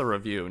give us a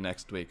review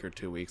next week or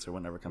 2 weeks or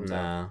whenever it comes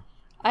out. No.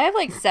 I have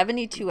like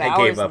 72 I hours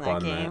gave in up that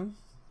on that. game.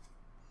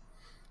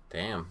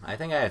 Damn, I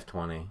think I have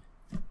 20.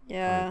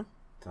 Yeah.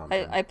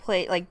 Something. I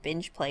played like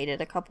binge played it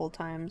a couple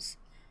times.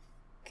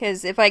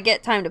 Cuz if I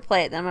get time to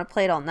play it, then I'm going to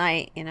play it all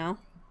night, you know.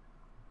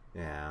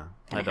 Yeah.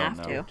 I don't have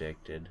know. to.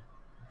 Addicted.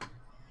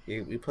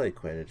 You play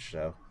Quidditch,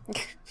 though.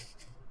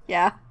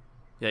 Yeah.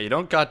 Yeah, you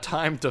don't got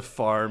time to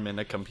farm in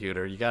a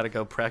computer. You got to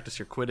go practice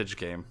your Quidditch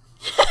game.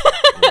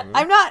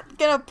 I'm not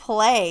going to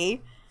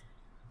play.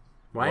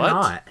 Why What?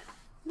 not?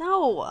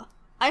 No.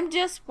 I'm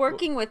just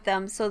working with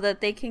them so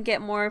that they can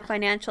get more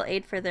financial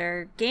aid for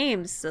their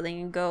games so they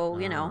can go,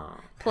 you know, Oh. How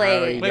are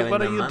play. you Wait, getting what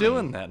the are you money?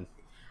 doing then?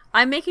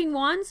 I'm making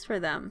wands for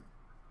them.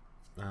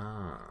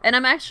 Oh. And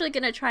I'm actually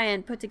going to try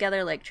and put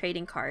together like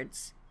trading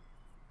cards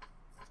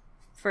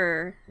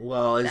for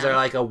Well, is them. there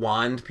like a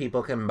wand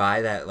people can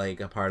buy that like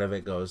a part of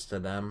it goes to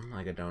them,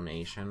 like a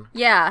donation?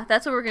 Yeah,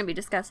 that's what we're going to be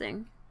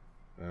discussing.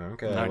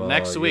 Okay. All right, well,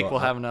 next week you'll- we'll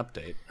have an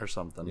update or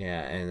something.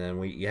 Yeah, and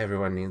then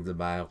everyone needs to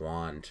buy a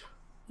wand.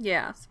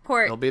 Yeah,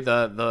 support. It'll be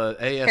the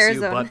ASU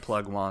Arizona. butt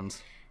plug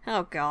ones.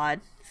 Oh god.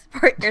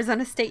 Support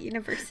Arizona State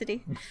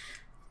University.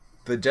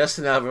 The just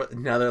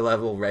another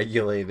level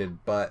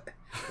regulated butt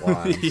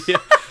wands. Yeah,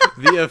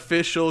 the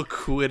official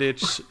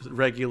Quidditch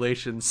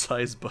regulation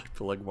size butt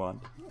plug wand.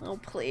 Oh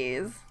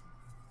please.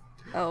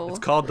 Oh. It's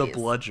called the please.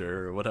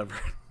 bludger or whatever.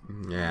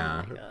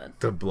 Yeah. God.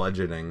 The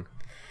bludgeoning.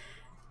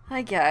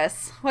 I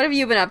guess. What have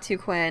you been up to,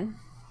 Quinn?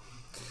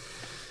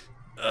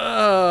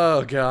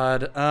 Oh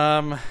god.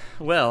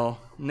 Well,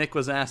 Nick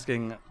was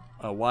asking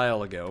a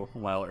while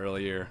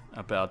earlier,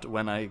 about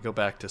when I go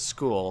back to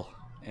school,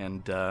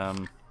 and I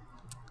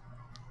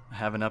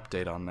have an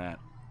update on that.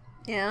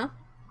 Yeah.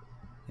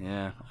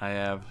 Yeah, I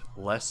have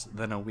less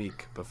than a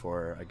week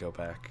before I go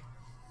back.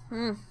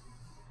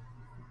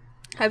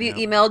 Have you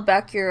emailed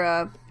back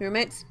your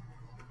roommates?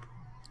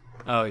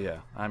 Oh yeah,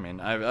 I mean,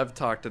 I've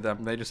talked to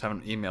them. They just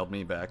haven't emailed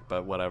me back,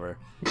 but whatever.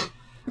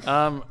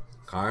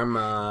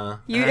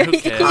 Karma. Who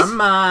cares?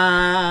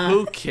 Karma.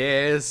 Who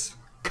cares?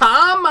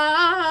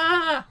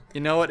 Karma.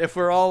 You know what? If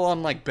we're all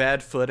on like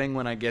bad footing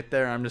when I get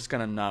there, I'm just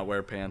gonna not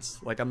wear pants.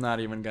 Like I'm not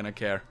even gonna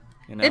care.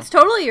 You know? It's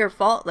totally your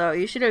fault, though.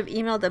 You should have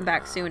emailed them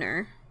back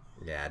sooner.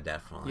 Yeah,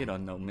 definitely. You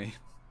don't know me.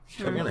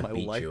 You I'm don't know gonna my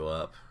beat life. you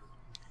up.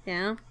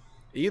 Yeah.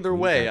 Either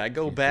way, I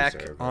go you back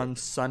deserve it. on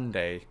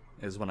Sunday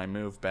is when I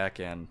move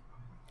back in.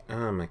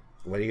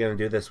 What are you gonna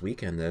do this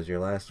weekend as your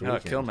last I'll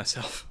weekend? kill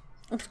myself.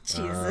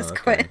 Jesus, okay.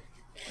 quit.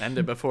 End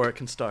it before it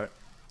can start.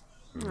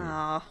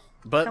 Aw.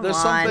 But Come there's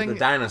on. something... The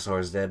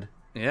dinosaurs did.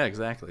 Yeah,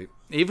 exactly.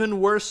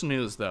 Even worse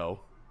news,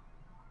 though,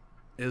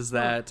 is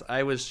that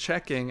I've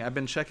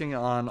been checking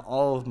on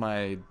all of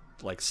my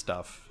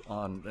stuff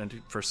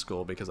for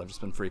school because I've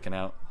just been freaking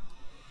out.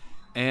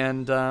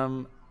 And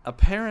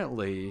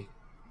apparently,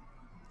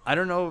 I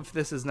don't know if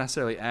this is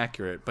necessarily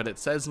accurate, but it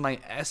says my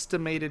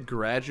estimated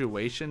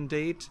graduation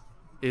date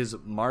is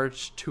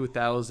March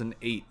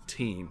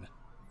 2018.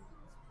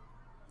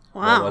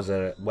 Wow. What was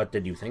it? What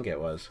did you think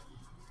it was?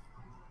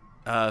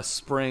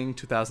 Spring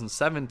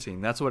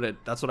 2017. That's what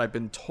I've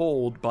been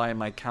told by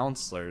my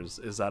counselors,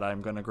 is that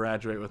I'm going to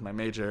graduate with my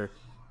major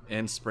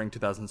in spring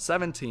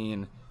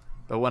 2017.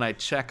 But when I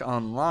check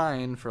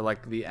online for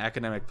the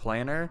academic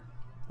planner,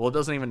 well, it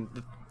doesn't even.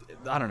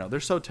 I don't know. They're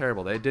so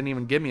terrible. They didn't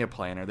even give me a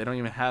planner. They don't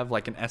even have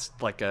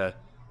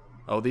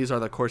these are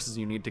the courses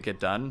you need to get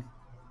done.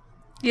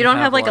 You don't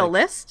have a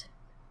list?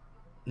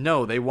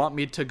 No, they want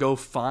me to go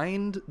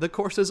find the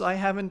courses I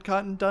haven't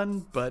gotten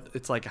done, but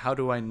it's how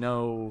do I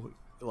know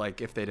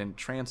if they didn't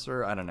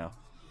transfer? I don't know.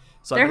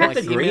 So There I've been, has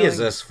What to degree emailing- is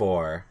this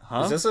for?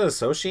 Huh? Is this an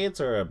associate's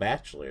or a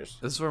bachelor's?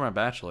 This is for my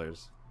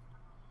bachelor's.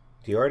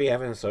 Do you already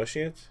have an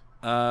associate's?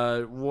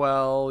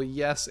 Well,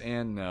 yes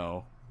and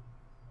no.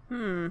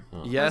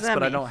 Yes, that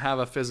but I mean? don't have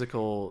a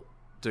physical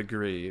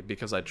degree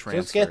because I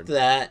transferred. Just get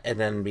that and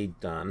then be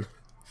done.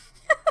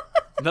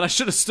 Then I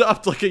should have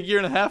stopped a year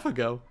and a half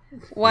ago.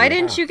 Why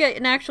didn't you get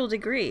an actual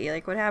degree?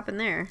 What happened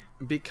there?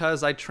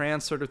 Because I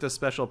transferred with this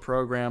special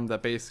program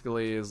that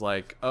basically is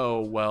oh,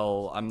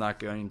 well, I'm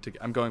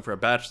going for a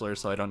bachelor,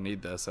 so I don't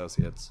need the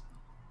associates.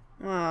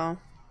 Oh.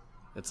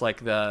 It's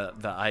the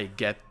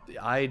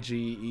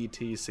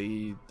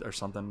IGETC or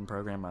something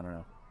program. I don't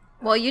know.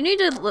 Well, you need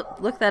to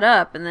look that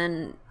up and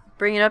then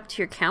bring it up to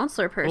your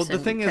counselor person. Well,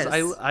 the thing is,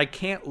 because- I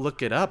can't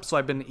look it up, so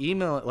I've been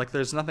emailing.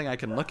 There's nothing I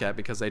can look at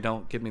because they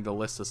don't give me the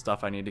list of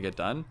stuff I need to get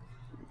done.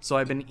 So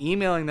I've been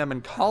emailing them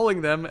and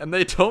calling them, and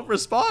they don't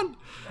respond,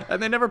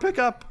 and they never pick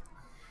up.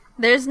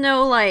 There's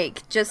no,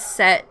 just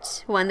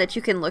set one that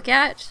you can look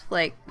at?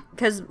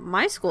 Because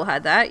my school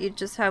had that. You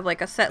just have,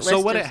 a set list So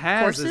what of it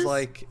has courses.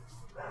 is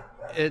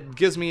it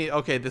gives me,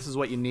 okay, this is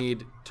what you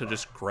need to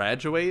just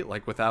graduate,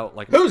 without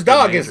Whose the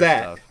dog is major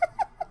that? stuff.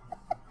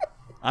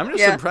 I'm just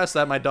Yeah. impressed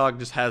that my dog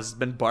just has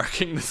been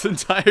barking this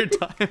entire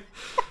time.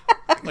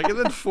 It's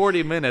been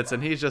 40 minutes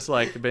and he's just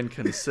been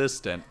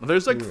consistent.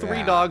 There's 3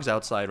 Yeah. dogs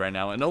outside right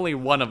now and only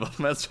one of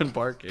them has been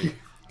barking.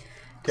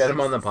 Get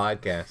him on the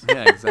podcast.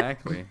 Yeah,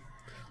 exactly.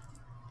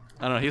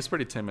 I don't know, he's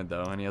pretty timid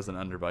though, and he has an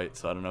underbite,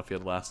 so I don't know if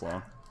he'd last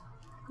long.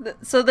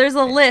 So there's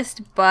a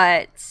list,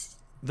 but...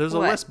 There's a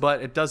What? list,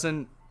 but it has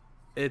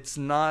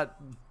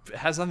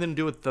nothing to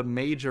do with the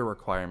major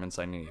requirements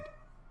I need.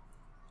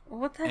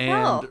 What the And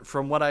hell?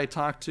 from what I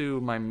talked to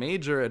my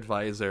major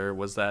advisor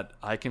was that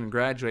I can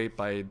graduate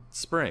by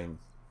spring.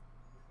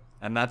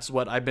 And that's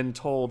what I've been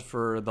told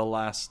for the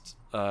last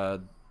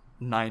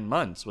 9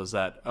 months was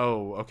that,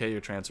 oh, okay, you're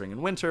transferring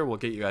in winter, we'll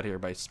get you out here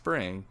by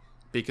spring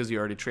because you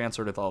already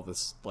transferred with all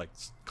this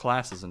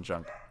classes and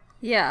junk.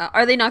 Yeah.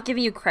 Are they not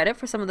giving you credit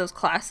for some of those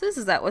classes?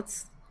 Is that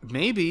what's...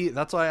 Maybe.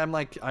 That's why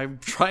I'm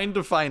trying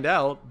to find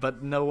out,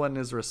 but no one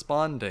is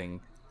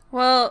responding.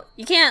 Well,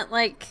 you can't,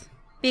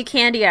 be a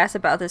candy ass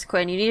about this,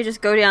 Quinn. You need to just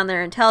go down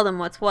there and tell them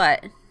what's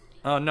what.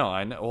 Oh, no,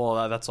 I know.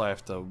 Well, that's why I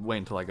have to wait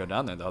until I go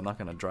down there, though. I'm not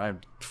going to drive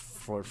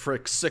for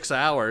 6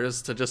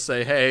 hours to just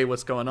say, hey,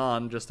 what's going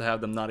on, just to have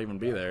them not even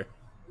be there.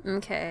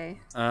 Okay.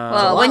 It's a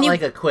Well, lot when you...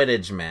 like a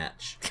Quidditch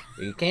match.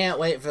 You can't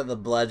wait for the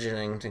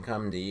bludgeoning to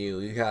come to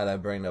you. You gotta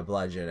bring the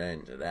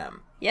bludgeoning to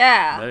them.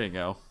 Yeah. There you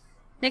go.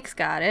 Nick's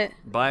got it.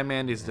 Buy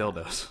Mandy's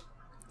dildos.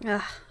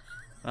 Ugh.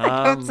 I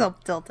don't Um, sell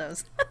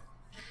dildos.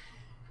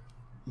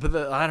 But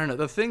I don't know.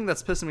 The thing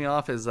that's pissing me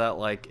off is that,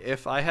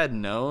 if I had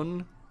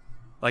known,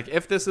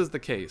 if this is the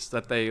case,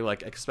 that they,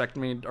 expect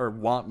me or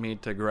want me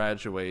to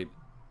graduate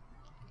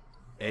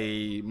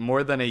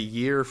more than a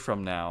year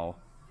from now,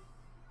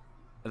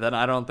 then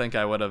I don't think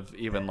I would have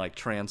even,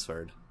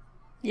 transferred.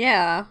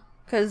 Yeah.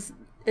 Because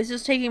it's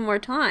just taking more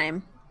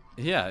time.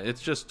 Yeah,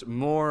 it's just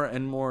more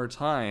and more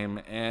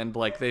time, and,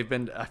 I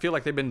feel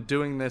like they've been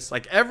doing this,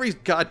 every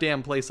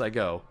goddamn place I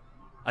go.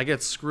 I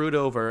get screwed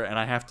over and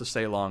I have to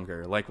stay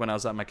longer. When I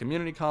was at my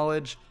community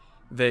college,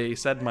 they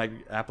said my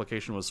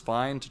application was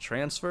fine to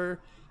transfer,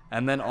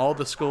 and then all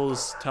the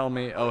schools tell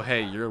me, oh,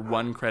 hey, you're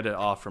 1 credit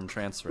off from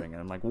transferring.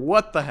 And I'm like,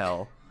 what the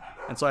hell?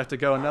 And so I have to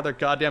go another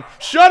goddamn...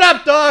 Shut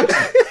up, dog!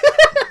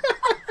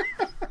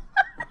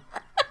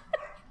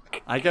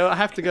 I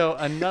have to go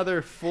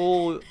another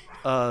full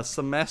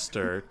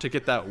semester to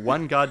get that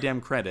 1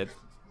 goddamn credit.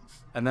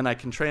 and then I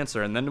can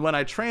transfer. And then when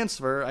I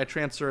transfer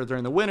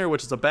during the winter,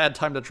 which is a bad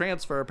time to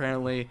transfer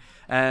apparently.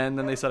 And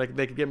then they said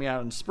they could get me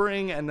out in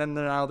spring, and then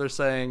now they're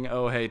saying,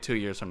 oh hey, 2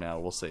 years from now,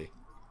 we'll see.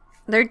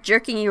 They're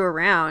jerking you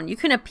around. You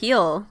can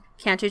appeal,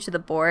 can't you, to the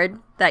board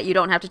that you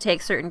don't have to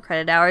take certain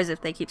credit hours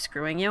if they keep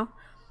screwing you?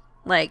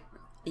 Like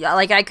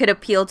I could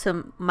appeal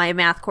to my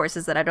math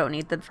courses that I don't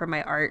need them for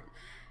my art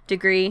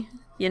degree,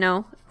 you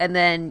know? And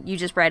then you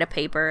just write a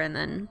paper, and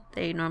then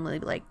they normally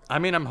like... I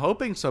mean, I'm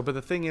hoping so, but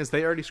the thing is,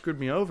 they already screwed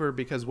me over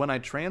because when I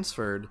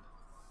transferred,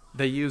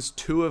 they used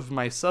 2 of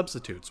my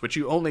substitutes, which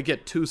you only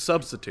get 2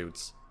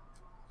 substitutes.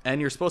 And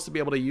you're supposed to be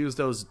able to use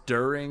those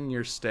during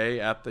your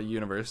stay at the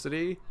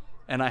university,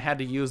 and I had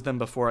to use them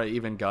before I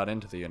even got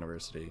into the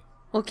university.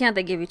 Well, can't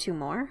they give you 2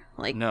 more?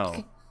 Like,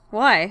 no.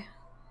 Why?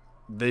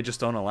 They just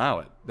don't allow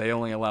it. They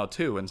only allow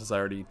 2, and since I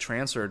already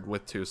transferred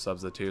with 2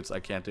 substitutes, I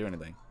can't do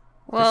anything.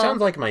 Well, this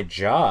sounds like my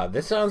job.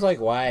 This sounds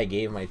like why I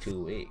gave my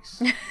 2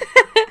 weeks.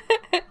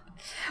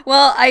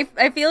 well,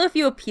 I feel if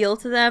you appeal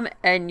to them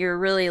and you're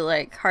really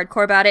like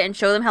hardcore about it and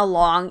show them how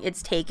long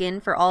it's taken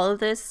for all of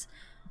this,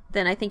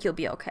 then I think you'll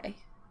be okay.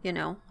 You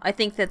know, I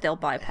think that they'll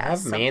bypass Have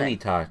something. Mandy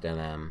talk to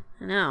them.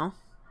 No.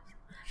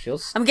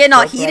 I'm getting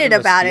all heated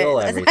about it.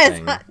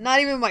 Everything. It's not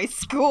even my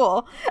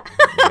school.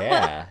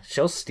 Yeah,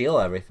 she'll steal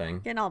everything.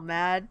 Getting all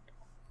mad.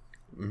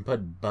 And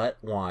put butt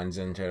wands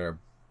into their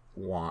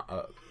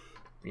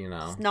you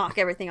know. Just knock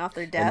everything off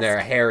their desk. And their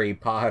Harry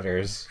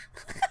Potters.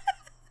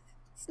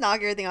 Just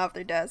knock everything off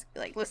their desk. Be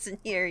like, listen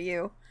here,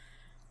 you.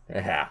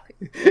 Yeah.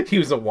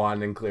 Use a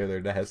wand and clear their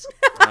desk.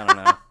 I don't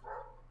know.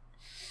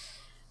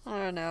 I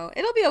don't know.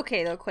 It'll be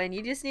okay, though, Quinn.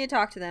 You just need to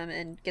talk to them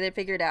and get it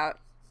figured out.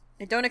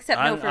 And don't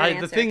accept no for an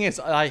answer. The thing is,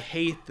 I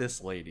hate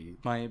this lady.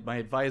 My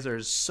advisor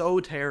is so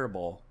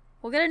terrible.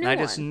 We'll get a new one.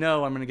 I just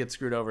know I'm going to get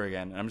screwed over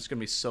again. And I'm just going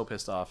to be so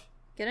pissed off.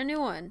 Get a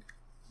new one.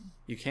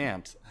 You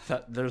can't.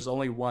 There's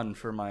only one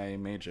for my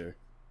major.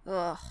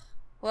 Ugh.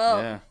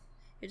 Well, yeah.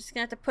 You're just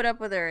going to have to put up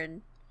with her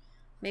and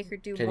make her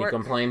do Can work. you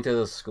complain to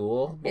the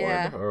school board?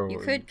 Yeah, or you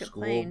could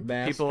complain.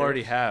 People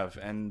already have,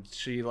 and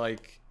she,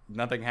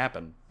 nothing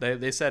happened.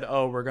 They said,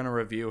 oh, we're going to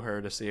review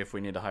her to see if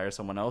we need to hire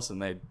someone else,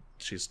 and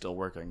she's still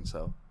working,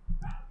 so.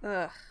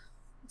 Ugh.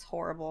 It's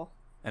horrible.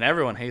 And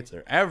everyone hates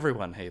her.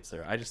 Everyone hates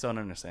her. I just don't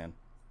understand.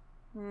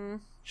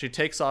 She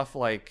takes off,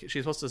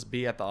 she's supposed to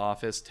be at the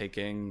office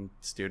taking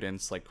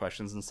students,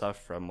 questions and stuff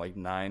from,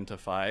 9 to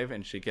 5,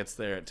 and she gets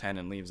there at 10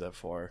 and leaves at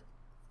 4.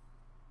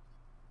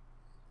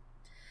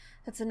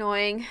 That's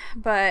annoying,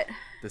 but...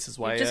 This is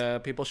why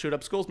people shoot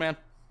up schools, man.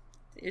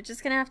 You're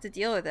just gonna have to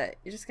deal with it.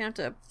 You're just gonna have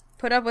to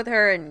put up with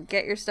her and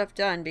get your stuff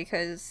done,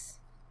 because...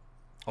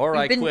 Or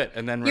I quit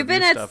and then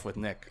review stuff with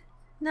Nick.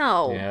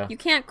 No, yeah. You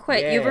can't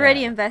quit. Yeah. You've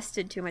already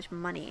invested too much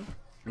money.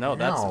 No,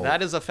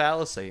 that is a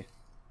fallacy.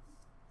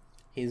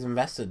 He's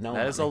invested no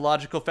money. That is a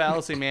logical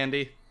fallacy,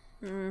 Mandy.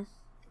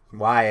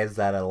 Why is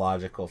that a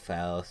logical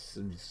phallax?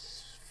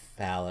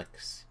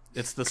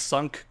 It's the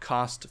sunk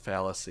cost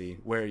fallacy,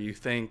 where you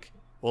think,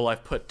 well,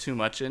 I've put too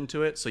much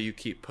into it, so you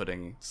keep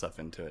putting stuff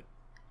into it.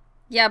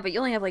 Yeah, but you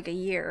only have a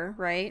year,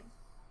 right?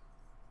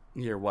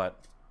 Year what?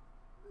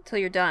 Till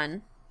you're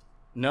done.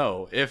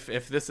 No, if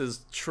this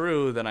is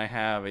true, then I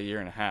have a year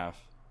and a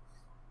half.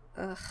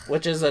 Ugh.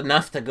 Which is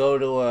enough to go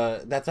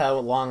to that's how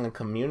long a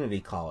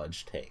community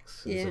college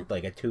takes. Yeah. It's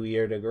a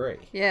 2-year degree.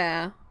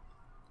 Yeah.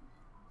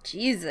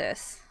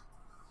 Jesus.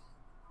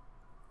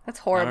 That's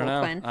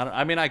horrible, Quinn.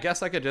 I mean, I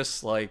guess I could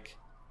just,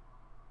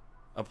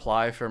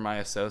 apply for my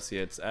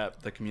associates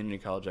at the community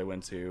college I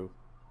went to,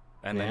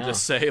 and then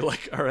just say,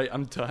 all right,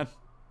 I'm done.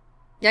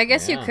 Yeah, I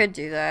guess you could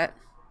do that.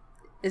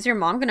 Is your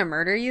mom gonna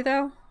murder you,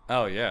 though?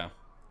 Oh, yeah.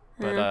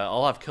 But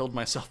I'll have killed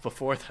myself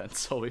before then,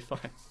 so I'll be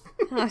fine.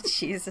 Oh,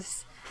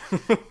 Jesus.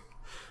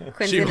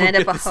 Quinn's She gonna won't end up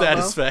get a the hobo.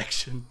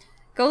 satisfaction.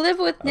 Go live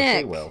with Nick.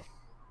 She will.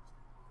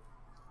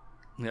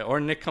 Yeah, or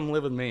Nick, come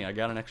live with me. I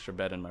got an extra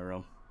bed in my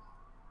room.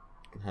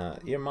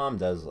 Your mom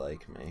does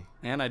like me.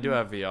 And I do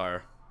have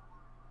VR.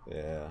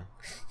 Yeah.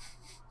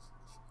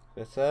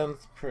 That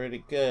sounds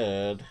pretty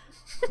good.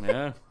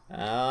 Yeah.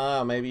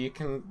 Maybe you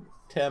can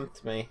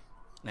tempt me.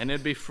 And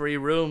it'd be free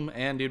room,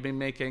 and you'd be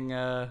making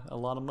a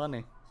lot of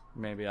money.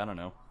 Maybe, I don't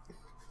know.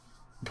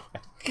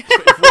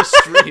 If we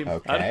stream,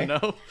 Okay. I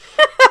don't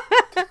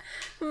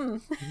know.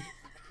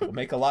 We'll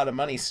make a lot of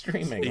money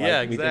streaming. Yeah,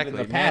 like we did exactly. in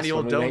the past Mandy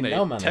will when we made donate.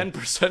 no money.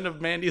 10%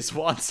 of Mandy's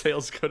wand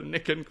sales go to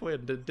Nick and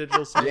Quinn to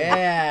digital stream.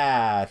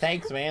 Yeah,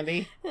 thanks,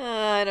 Mandy.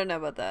 I don't know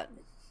about that.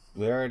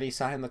 We already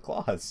signed the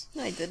clause.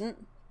 No, I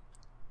didn't.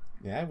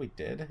 Yeah, we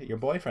did. Your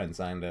boyfriend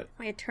signed it.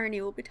 My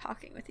attorney will be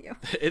talking with you.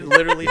 It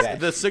literally, Yeah.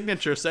 the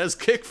signature says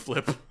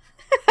kickflip.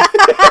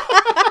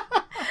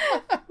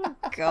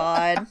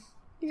 God.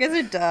 You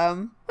guys are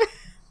dumb.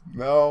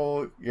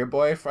 No, your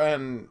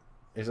boyfriend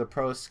is a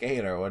pro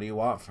skater. What do you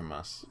want from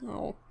us?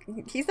 Oh,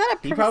 he's not a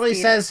pro He probably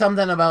skater. says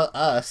something about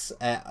us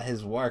at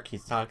his work.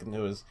 He's talking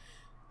to his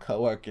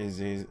coworkers.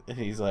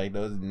 He's like,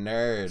 those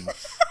nerds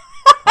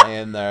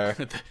playing their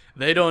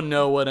They don't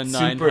know what a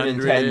Super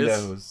 900 is.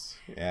 Nintendos.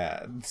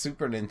 Yeah,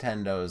 Super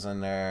Nintendos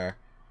and their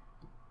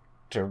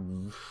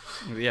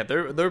Yeah,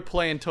 they're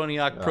playing Tony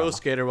Hawk Pro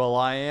Skater while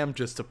I am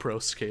just a pro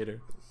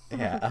skater.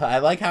 Yeah, I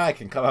like how I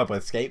can come up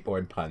with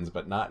skateboard puns,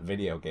 but not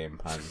video game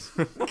puns.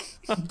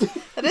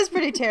 That is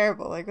pretty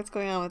terrible. Like, what's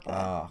going on with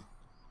that? Oh,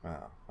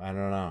 well, I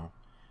don't know.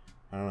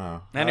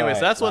 Anyways, All right,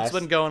 that's what's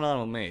been going on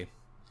with me.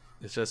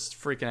 It's just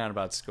freaking out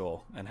about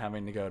school and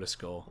having to go to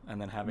school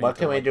and then having. What to,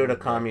 can we like, do to move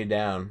calm there. you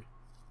down?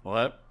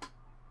 What?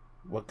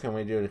 What can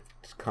we do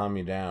to calm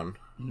you down?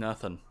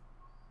 Nothing.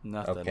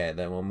 Okay,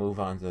 then we'll move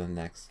on to the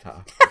next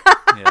topic.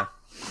 Yeah,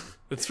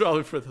 it's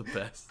probably for the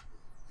best.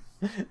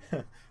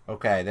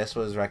 Okay, this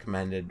was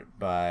recommended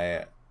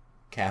by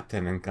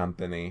Captain and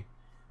Company.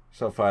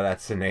 So far,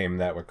 that's the name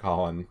that we're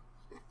calling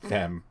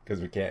them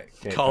because we can't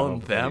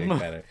Calling come up with anything them?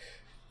 better.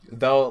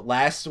 Though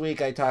last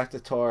week I talked to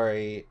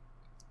Tori,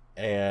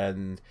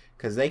 and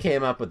because they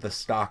came up with the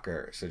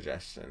Stalker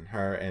suggestion,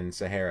 her and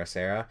Sahara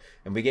Sarah,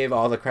 and we gave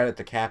all the credit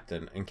to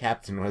Captain, and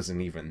Captain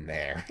wasn't even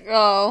there.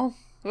 Oh,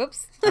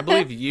 whoops. I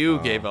believe you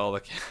gave all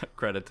the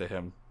credit to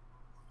him.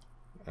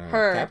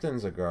 Her.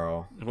 Captain's a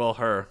girl. Well,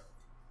 her.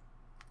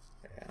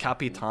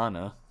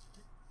 Capitana.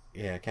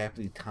 Yeah,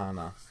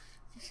 Capitana.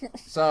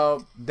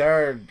 So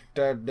their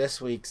this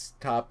week's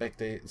topic,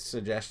 the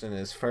suggestion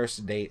is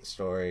first date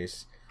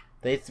stories.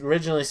 They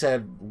originally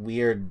said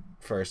weird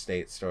first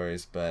date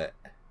stories, but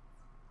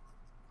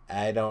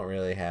I don't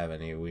really have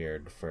any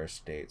weird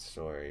first date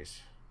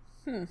stories.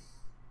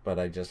 But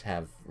I just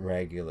have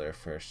regular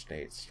first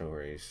date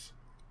stories.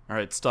 All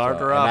right, start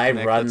So- her off, and I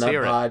Nick. run Let's the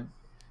hear it.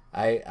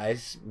 I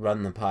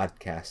run the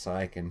podcast, so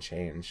I can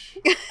change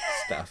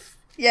stuff.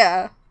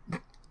 Yeah.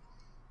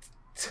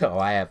 So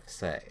I have to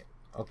say,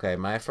 okay,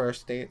 my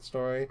first date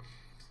story,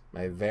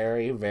 my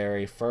very,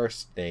 very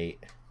first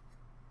date.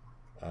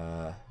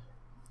 Okay,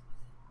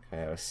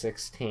 I was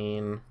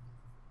 16,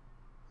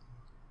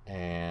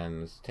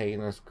 and was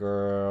taking this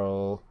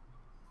girl.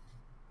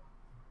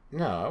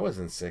 No, I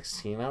wasn't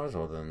 16. I was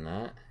older than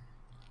that.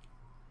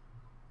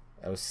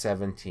 I was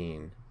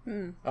 17.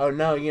 Oh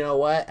no, you know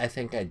what? I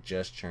think I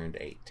just turned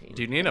 18.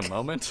 Do you need a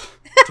moment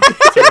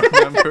to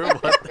remember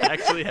what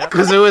actually happened?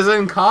 Because it was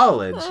in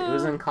college. It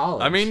was in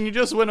college. I mean, you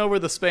just went over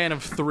the span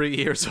of 3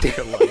 years of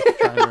your life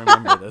trying to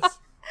remember this.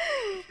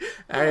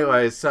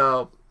 Anyway,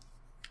 so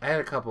I had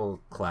a couple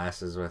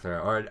classes with her,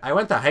 or I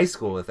went to high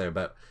school with her,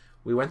 but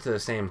we went to the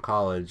same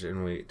college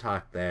and we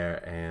talked there,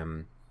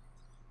 and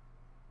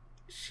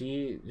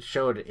she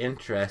showed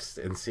interest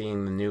in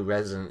seeing the new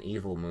Resident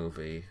Evil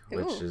movie,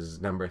 which Ooh.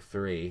 is number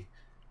 3,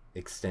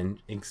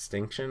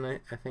 Extinction,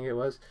 I think it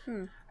was.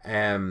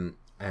 And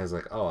I was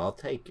like, oh, I'll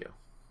take you,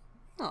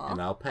 Aw,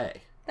 and I'll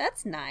pay.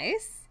 that's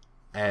nice.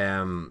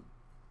 And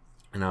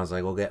I was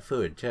like, we'll get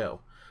food too.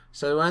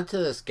 So we went to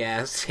this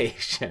gas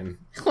station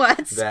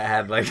What? that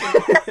had like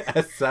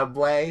a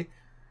Subway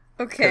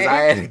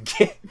Okay.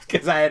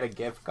 because I had a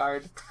gift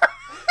card.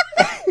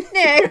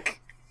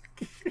 Nick.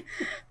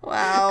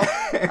 Wow.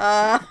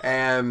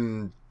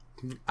 And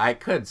I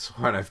could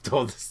sworn I've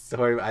told the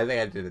story. I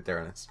think I did it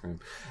during a stream.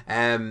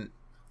 And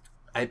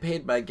I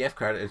paid my gift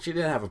card, and she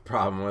didn't have a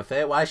problem with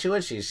it. Why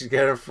would she? She's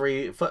got a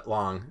free foot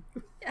long.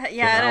 Yeah,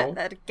 You know?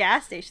 at a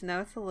gas station,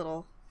 though, it's a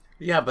little...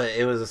 Yeah, but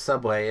it was a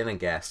Subway in a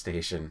gas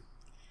station.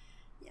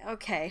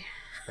 Okay.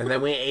 And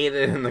then we ate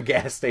it in the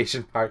gas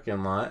station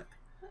parking lot.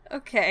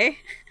 Okay.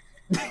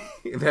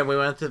 Then we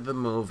went to the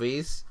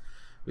movies.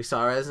 We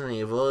saw Resident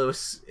Evil.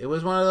 It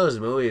was one of those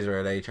movies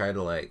where they try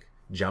to like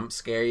jump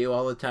scare you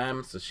all the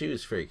time. So she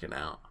was freaking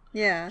out.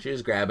 Yeah. She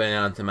was grabbing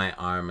onto my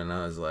arm, and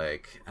I was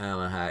like, I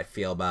don't know how I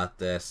feel about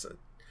this. I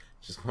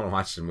just want to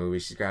watch the movie.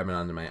 She's grabbing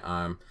onto my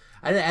arm.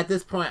 At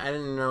this point, I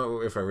didn't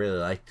know if I really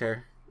liked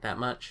her that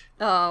much.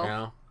 Oh. You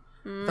know,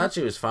 I thought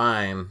she was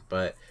fine,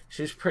 but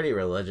she was pretty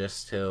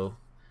religious too.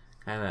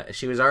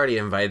 She was already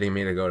inviting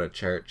me to go to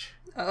church.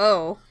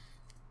 Oh.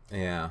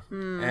 Yeah.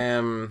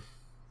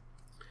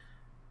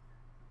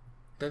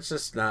 That's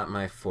just not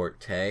my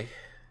forte.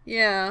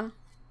 Yeah.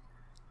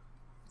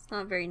 It's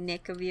not very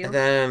Nick of you.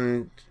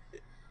 And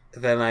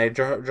then I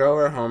drove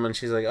her home, and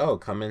she's like, "Oh,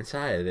 come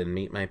inside and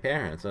meet my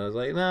parents." And I was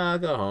like, "No, I'll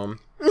go home."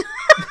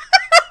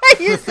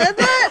 You said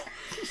that?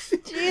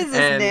 Jesus,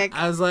 And Nick.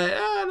 I was like,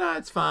 "Oh no,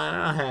 it's fine.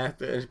 I don't have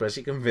to." But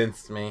she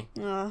convinced me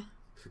Ugh.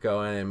 to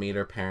go in and meet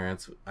her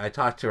parents. I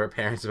talked to her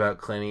parents about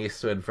Clint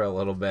Eastwood for a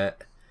little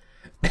bit,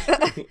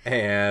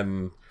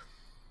 and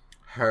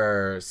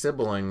her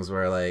siblings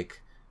were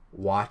like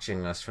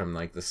watching us from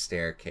like the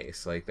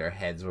staircase, like their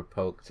heads were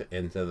poked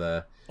into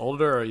the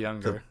Older or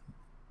younger?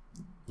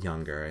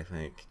 younger, I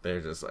think.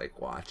 They're just like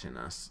watching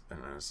us, and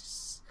I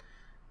was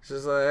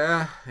just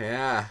like,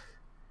 yeah.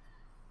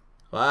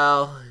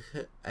 Well,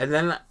 and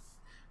then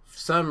for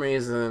some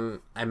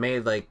reason I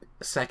made like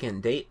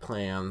second date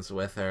plans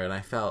with her, and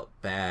I felt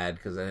bad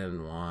because I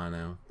didn't want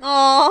to.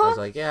 I was Aww.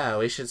 like, yeah,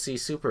 we should see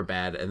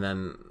Superbad, and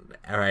then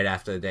right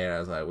after the date, I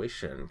was like, we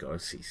shouldn't go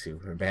see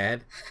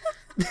Superbad.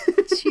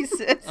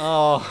 Jesus.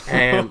 Oh.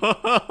 And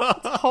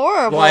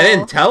Horrible. well, I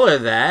didn't tell her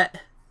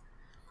that.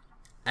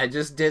 I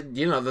just did,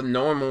 the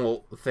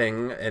normal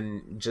thing,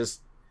 and just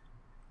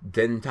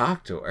didn't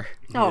talk to her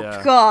Oh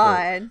Yeah.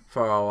 God.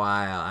 for a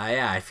while.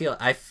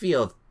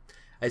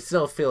 I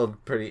still feel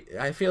pretty.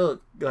 I feel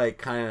like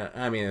kind of.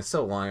 I mean, it's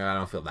so long ago. I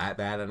don't feel that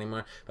bad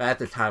anymore. But at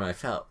the time, I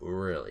felt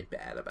really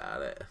bad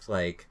about it.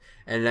 Like,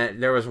 and then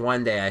there was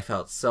one day I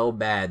felt so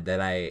bad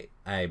that I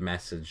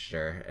messaged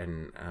her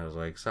and I was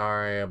like,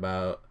 "Sorry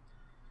about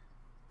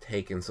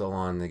taking so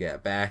long to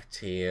get back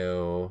to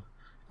you."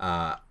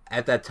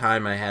 At that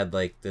time, I had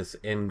like this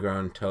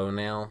ingrown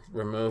toenail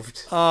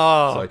removed.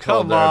 Oh, So I come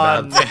told her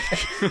about on,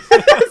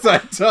 that. So I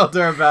told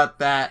her about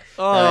that.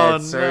 Oh, I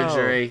had no.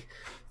 surgery,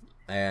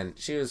 and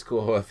she was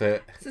cool with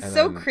it. This is And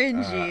so then,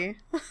 cringy.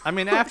 I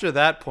mean, after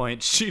that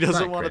point, she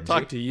doesn't not want to cringy.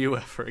 talk to you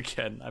ever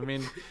again. I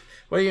mean,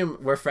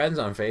 We're friends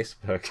on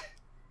Facebook.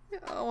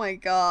 Oh my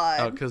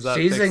God. because that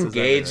She's fixes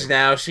engaged everything.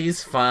 now.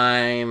 She's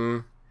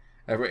fine.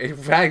 In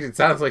fact, it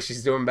sounds like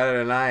she's doing better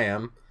than I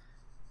am.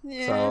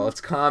 Yeah. So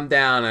let's calm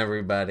down,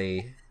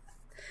 everybody.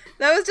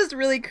 That was just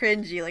really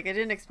cringy. Like I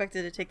didn't expect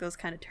it to take those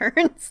kind of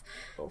turns.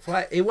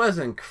 What? It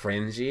wasn't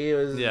cringy. It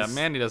was. Yeah,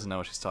 Mandy doesn't know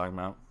what she's talking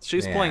about.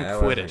 She's Yeah, playing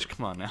that Quidditch. wasn't-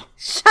 Come on now.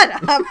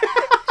 Shut up.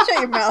 Shut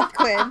your mouth,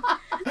 Quinn.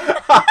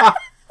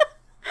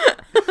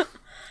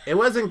 It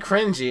wasn't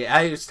cringy.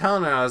 I was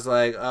telling her, I was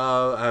like,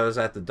 oh, I was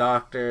at the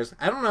doctor's.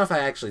 I don't know if I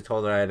actually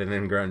told her I had an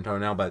ingrown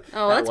toenail, but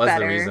Oh, that that's was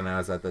better. the reason I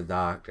was at the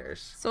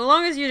doctor's. So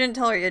long as you didn't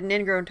tell her you had an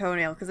ingrown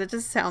toenail, because it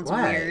just sounds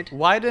Why? weird.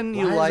 Why didn't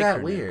you Why is like that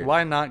her? Nick? weird?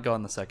 Why not go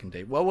on the second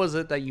date? What was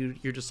it that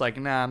you're just like,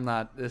 nah, I'm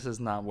not. This is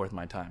not worth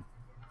my time.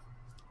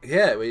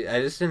 Yeah, I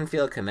just didn't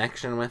feel a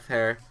connection with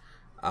her.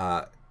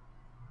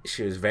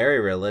 She was very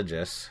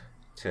religious,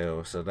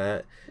 too, so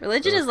that...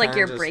 Religion it was is like kinda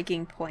your just-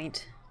 breaking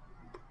point.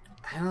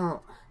 I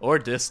don't... Or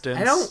distance.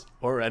 I don't-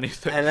 Or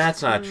anything. And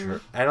that's not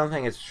true. I don't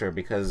think it's true,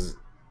 because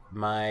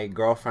my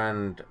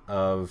girlfriend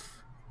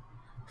of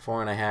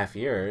 4.5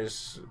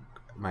 years,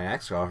 my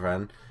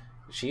ex-girlfriend,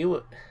 she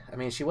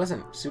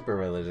wasn't super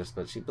religious,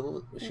 but she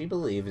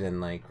believed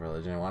in, like,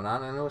 religion and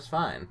whatnot, and it was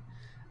fine.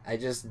 I'm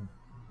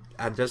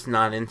just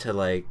not into,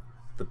 like,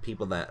 the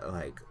people that are,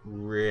 like,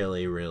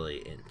 really,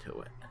 really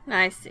into it.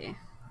 I see.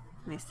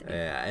 I see.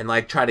 Yeah, and,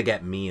 like, try to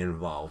get me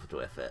involved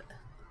with it.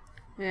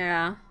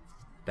 Yeah.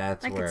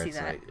 That's I could where see it's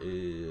that.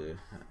 like,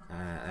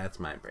 that's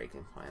my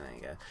breaking point, I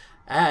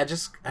guess.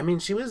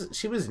 She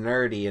was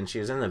nerdy and she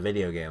was into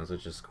video games,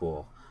 which is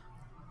cool.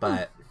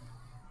 But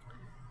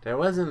there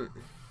wasn't,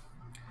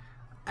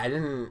 I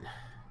didn't,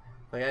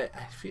 like,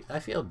 I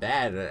feel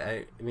bad.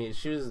 I mean,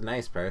 she was a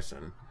nice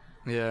person.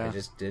 yeah. I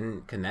just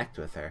didn't connect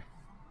with her.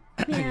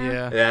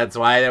 yeah. That's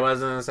why there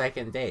wasn't a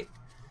second date.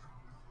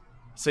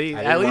 See, I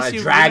at didn't least wanna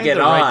you drag made it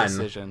the right on.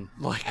 decision.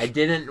 Like, I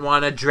didn't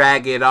want to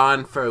drag it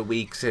on for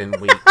weeks and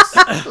weeks.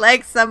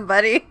 Like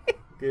somebody.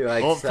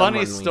 Like well, someone funny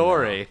we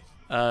story.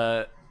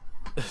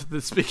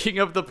 Speaking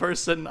of the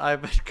person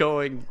I've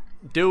been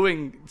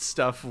doing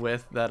stuff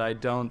with that I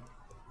don't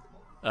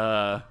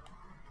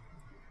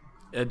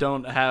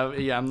have.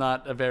 Yeah, I'm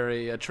not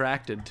very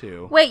attracted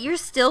to. Wait, you're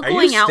still Are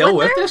going you out still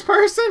with with her? this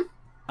person?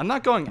 I'm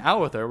not going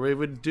out with her. We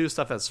would do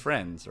stuff as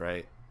friends,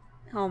 right?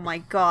 Oh my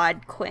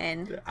God,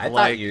 Quinn. I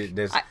Like, thought you.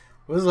 This I-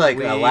 was like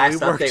We the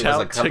last worked update was a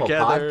out couple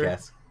together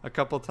podcasts. a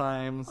couple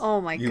times.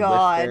 Oh my You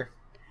God. lived there?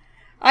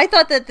 I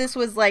thought that this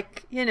was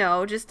like,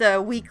 just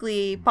a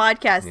weekly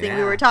podcast thing we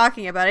Yeah. were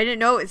talking about. I didn't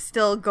know it was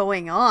still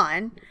going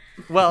on.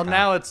 Well,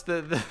 now it's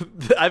the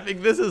I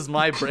think this is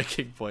my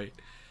breaking point.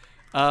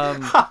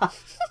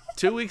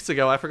 2 weeks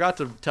ago, I forgot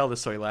to tell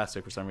this story last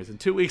week for some reason.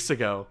 2 weeks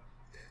ago,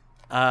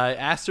 I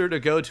asked her to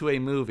go to a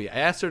movie. I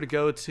asked her to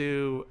go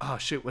to, oh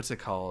shoot, what's it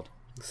called?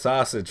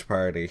 Sausage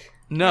Party. I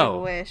No,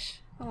 wish.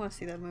 I want to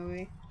see that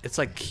movie. it's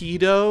like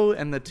Kido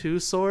and the Two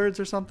Swords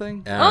or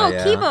something. Oh,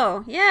 yeah.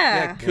 Kibo. Yeah,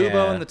 Yeah. Kubo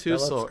Yeah, and the Two that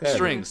looks Swords. good.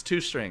 Strings, two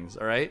strings,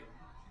 all right?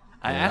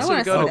 I Yeah. asked I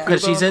her to wanna go see to that.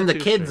 Because Kubo she's and in the Two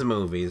kids' Strings.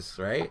 movies,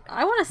 right?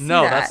 I want to see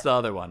No, that. that's the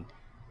other one.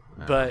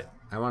 But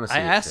I want to see.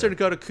 I asked her to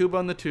go to Kubo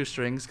and the Two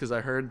Strings because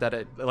I heard that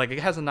it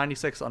has a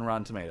 96 on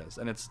Rotten Tomatoes,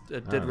 and it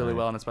did really nice.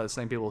 well, and it's by the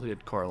same people who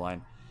did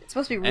Coraline. It's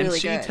supposed to be really And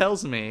she good.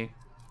 tells me,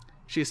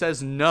 she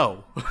says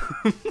no.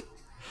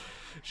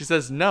 She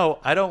says no.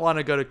 I don't want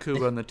to go to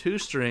Kubo and the Two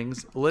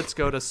Strings. Let's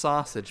go to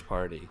Sausage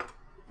Party.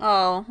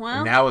 Oh, well.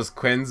 And that was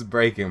Quinn's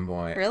breaking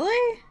point.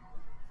 Really?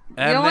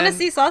 And You don't want to then-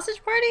 see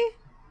Sausage Party?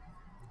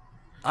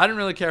 I didn't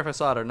really care if I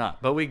saw it or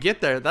not, but we get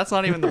there. That's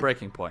not even the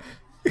breaking point.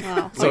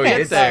 Oh, So We we get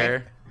did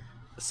there.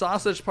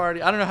 Sausage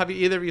Party. I don't know. Have you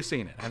either of you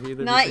seen it? Have you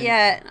either? of you Not seen it?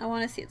 yet. I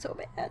want to see it so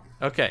bad.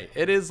 Okay,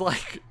 it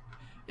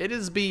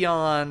is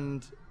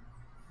beyond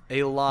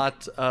a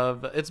lot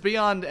of. It's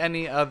beyond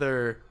any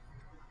other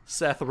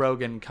Seth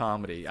Rogen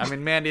comedy. I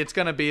mean, Mandy, it's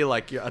gonna be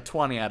like a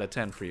 20 out of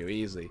 10 for you,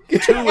 easy.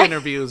 2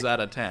 interviews out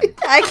of 10.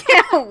 I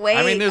can't wait.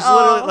 I mean, there's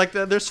Oh.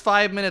 literally there's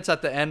 5 minutes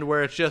at the end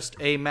where it's just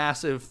a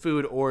massive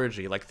food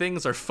orgy. Like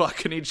things are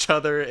fucking each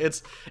other.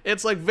 It's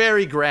like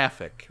very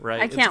graphic,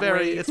 right? I can't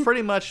wait. It's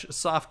pretty much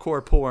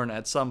softcore porn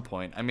at some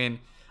point. I mean,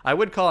 I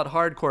would call it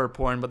hardcore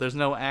porn, but there's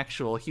no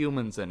actual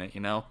humans in it,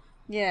 you know.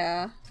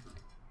 Yeah.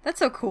 That's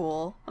so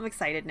cool. I'm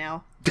excited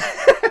now.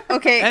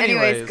 Okay,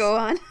 anyways, Anyways. go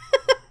on.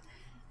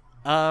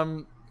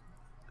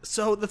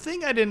 So the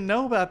thing I didn't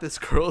know about this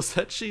girl is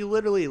that she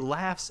literally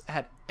laughs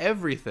at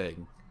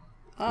everything.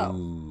 Oh.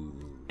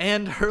 Ooh.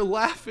 And her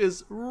laugh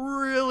is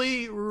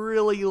really,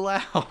 really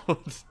loud.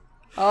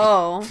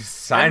 Oh.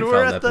 Seinfeld And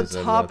we're at the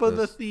episode top about of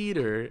the this.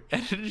 theater,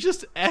 and it's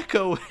just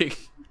echoing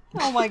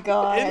Oh my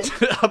god.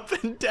 up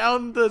and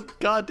down the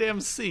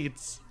goddamn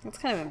seats. That's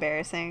kind of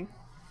embarrassing.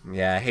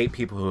 Yeah, I hate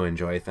people who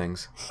enjoy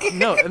things.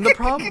 No, and the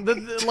problem,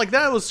 like,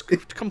 that was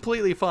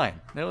completely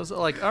fine. It was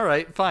like, all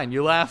right, fine,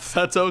 you laugh,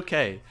 that's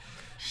okay.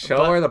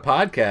 Show her the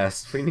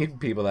podcast. We need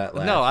people that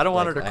laugh. No, I don't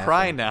want her like to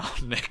cry laughing. now,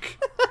 Nick.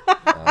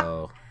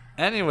 Oh.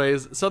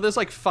 Anyways, so there's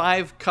like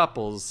 5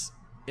 couples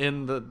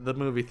in the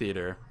movie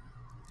theater.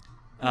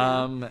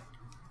 And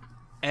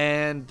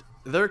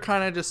they're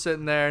kind of just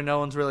sitting there, no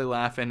one's really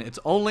laughing. It's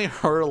only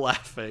her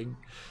laughing.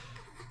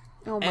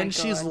 Oh my And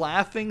god. she's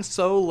laughing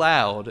so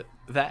loud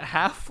that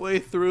halfway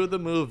through the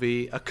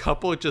movie, a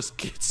couple just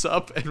gets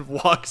up and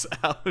walks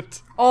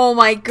out. Oh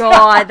my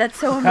god, that's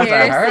so Because of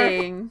her?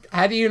 embarrassing.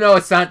 How do you know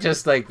it's not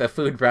just like the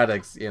food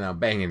products,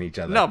 banging each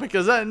other? No,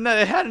 because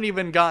it hadn't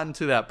even gotten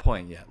to that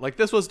point yet. Like,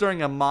 this was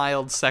during a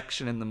mild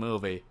section in the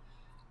movie.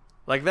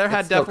 Like, there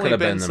had still definitely could've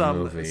been been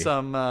the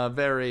some movie.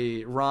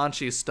 very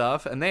raunchy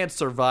stuff, and they had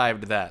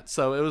survived that.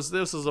 So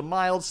this was a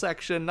mild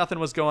section. Nothing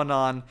was going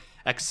on,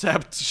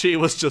 except she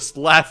was just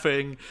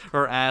laughing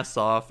her ass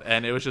off,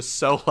 and it was just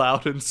so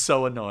loud and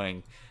so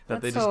annoying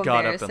that That's they just so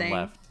got up and embarrassing.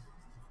 left.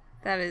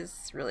 That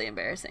is really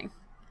embarrassing.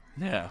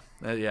 Yeah,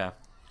 yeah.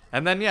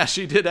 And then, yeah,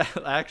 she did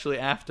actually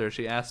after.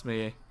 She asked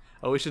me,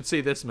 oh, we should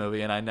see this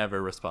movie, and I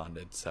never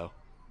responded, so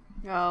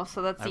Oh,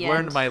 so that's I've the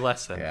learned end. my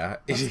lesson. Yeah.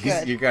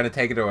 good. You're going to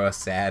take her to a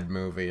sad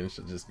movie and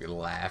she'll just be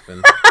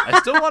laughing. I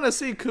still want to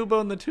see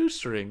Kubo and the Two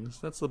Strings.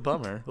 That's the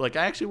bummer. Like,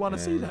 I actually want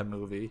to see Yeah. that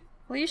movie.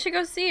 Well, you should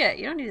go see it.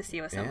 You don't need to see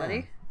it with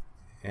somebody.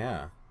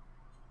 Yeah.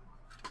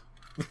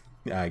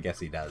 Yeah, I guess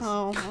he does.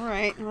 Oh, all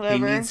right, He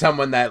whatever. needs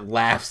someone that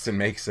laughs and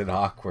makes it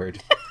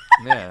awkward.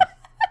 Yeah.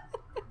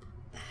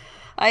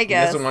 I He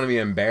guess doesn't want to be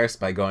embarrassed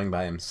by going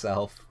by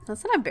himself.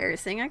 that's not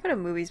embarrassing. I go to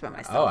movies by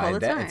myself Oh, all the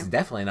time. it's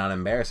definitely not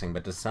embarrassing,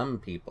 but to some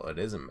people it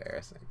is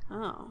embarrassing.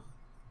 Oh,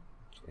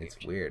 It's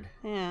weird.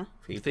 yeah.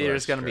 The People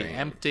theater's are going to be strange.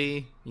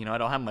 empty. I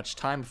don't have much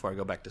time before I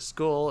go back to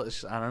school.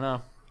 It's just, I don't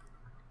know.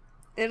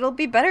 It'll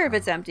be better if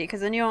it's empty,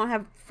 because then you don't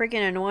have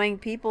freaking annoying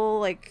people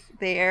like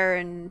there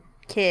and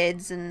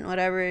kids and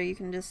whatever. You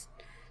can just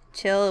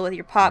chill with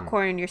your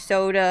popcorn and your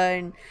soda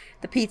and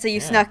the pizza you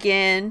snuck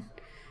in.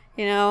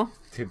 You know?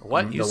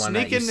 What? You The one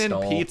that sneaking in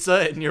stole.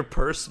 pizza in your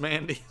purse,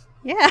 Mandy?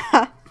 Yeah.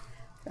 Oh,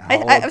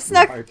 I've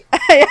snuck. Lord.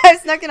 I've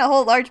snuck in a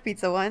whole large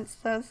pizza once.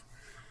 That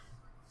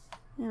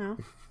was,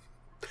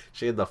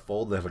 She had to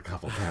fold it a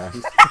couple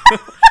times.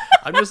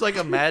 I'm just like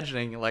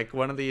imagining like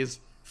one of these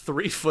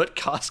 3-foot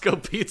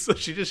Costco pizzas.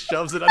 She just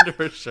shoves it under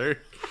her shirt,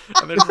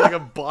 and there's like a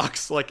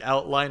box like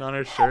outline on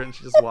her shirt, and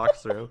she just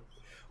walks through.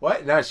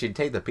 What? No, she'd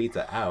take the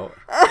pizza out.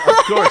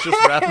 Of course,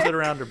 just wraps it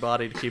around her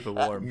body to keep it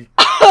warm.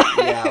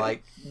 Yeah,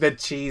 like the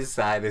cheese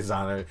side is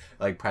on her,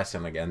 like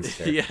pressing against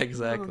her. Yeah,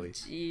 exactly.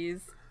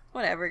 jeez.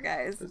 Whatever,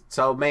 guys.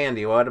 So,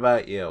 Mandy, what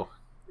about you?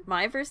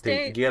 My first You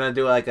date. gonna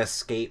do like a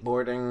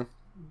skateboarding?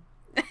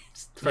 Yeah,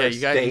 first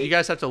you guys, date? you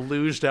guys have to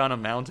luge down a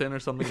mountain or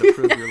something to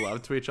prove your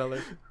love to each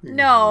other.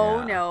 No,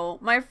 Yeah. no.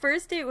 My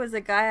first date was a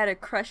guy I had a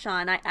crush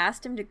on. I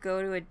asked him to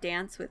go to a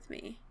dance with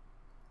me.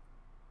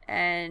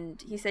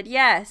 And he said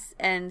yes.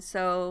 And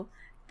so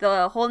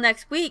the whole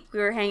next week we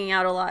were hanging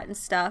out a lot and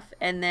stuff.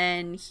 And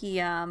then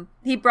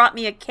he brought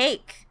me a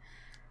cake.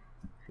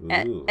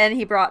 Ooh. And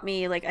he brought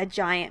me like a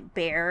giant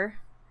bear.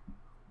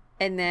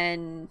 And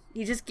then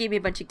he just gave me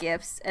a bunch of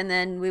gifts. And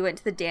then we went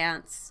to the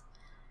dance.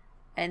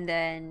 And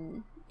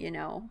then,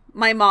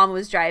 my mom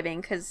was driving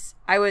because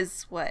I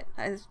was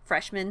a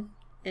freshman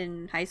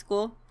in high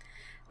school.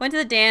 Went to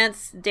the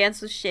dance.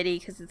 Dance was shitty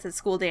because it's a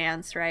school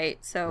dance,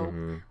 right? So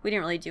we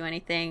didn't really do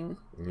anything.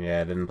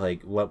 Yeah, I didn't play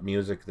what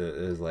music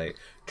is like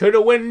to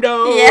the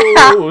windows, Yeah, to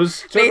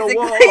the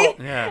wall.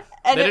 basically. Yeah,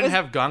 And they it didn't was-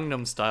 have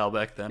Gangnam Style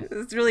back then. It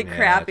was really Yeah,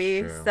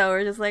 crappy. that's true. So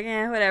we're just like,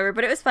 whatever.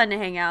 But it was fun to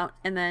hang out.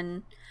 And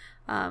then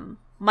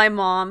my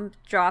mom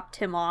dropped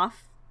him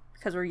off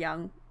because we're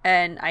young.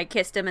 And I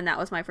kissed him, and that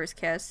was my first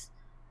kiss.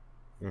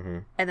 Mm-hmm.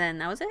 And then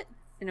that was it.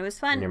 And it was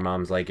fun. And your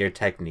mom's like, your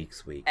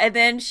technique's weak. And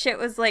then shit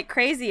was like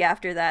crazy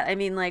after that. I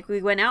mean, like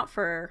we went out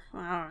for,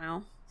 I don't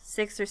know,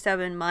 6 or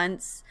 7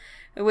 months.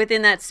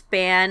 Within that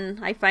span,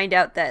 I find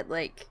out that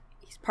like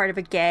he's part of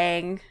a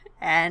gang,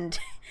 and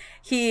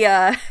he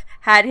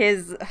had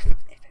his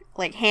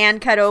like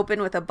hand cut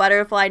open with a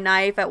butterfly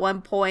knife at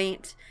one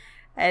point.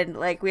 And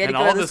like we had And to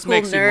go all to the this school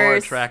makes you more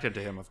nurse. attracted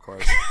to him, of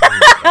course.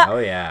 Oh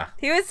yeah.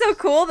 He was so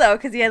cool though,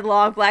 because he had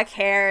long black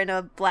hair and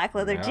a black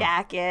leather Yeah.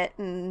 jacket,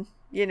 and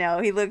he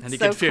looked And he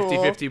so could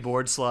 50-50 cool.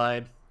 board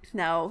slide.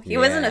 No, he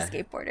wasn't a Yeah.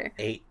 skateboarder.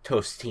 8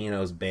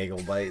 Tostino's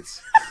bagel bites.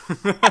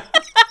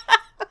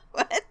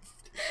 What?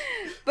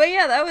 But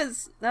yeah, that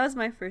was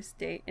my first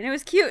date, and it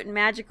was cute and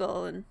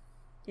magical, and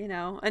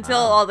until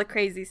all the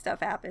crazy stuff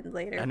happened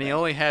later. And but- he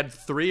only had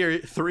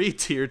three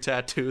tear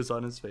tattoos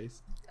on his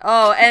face.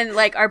 Oh, and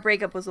like our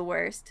breakup was the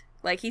worst.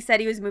 Like, he said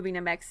he was moving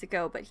to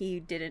Mexico, but he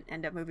didn't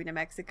end up moving to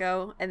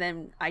Mexico. And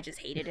then I just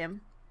hated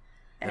him.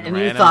 And ran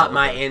you him thought over.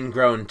 my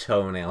ingrown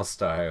toenail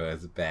story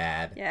was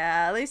bad.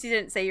 Yeah, at least you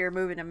didn't say you were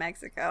moving to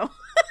Mexico.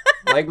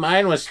 Like,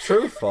 mine was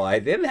truthful. I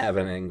did have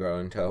an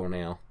ingrown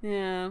toenail.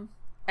 Yeah.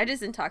 I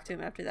just didn't talk to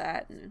him after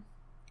that.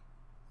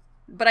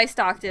 But I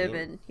stalked him,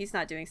 and he's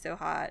not doing so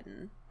hot.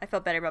 And I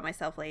felt better about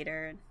myself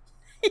later.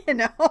 And, you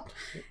know.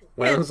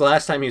 When was the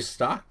last time you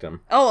stalked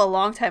him? Oh, a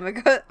long time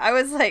ago. I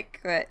was like,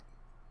 what?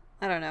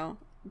 I don't know.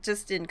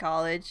 Just in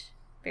college.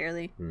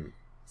 Barely.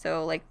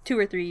 So, like, 2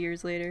 or 3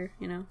 years later,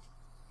 you know.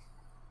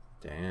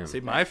 Damn. See,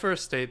 my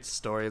first date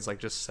story is like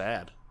just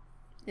sad.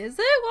 Is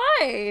it?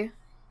 Why?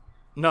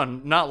 No,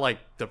 not like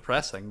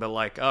depressing, but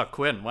like, oh,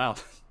 Quinn, wow. Like,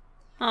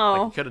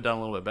 Oh. you could have done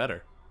a little bit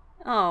better.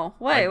 Oh,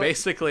 why? Like,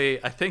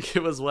 basically, I think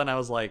it was when I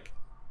was like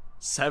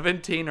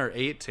 17 or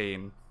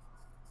 18,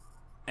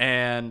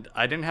 and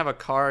I didn't have a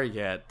car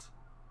yet,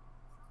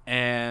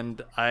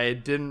 and I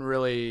didn't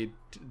really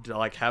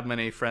like have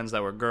many friends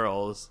that were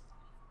girls,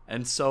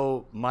 and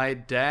so my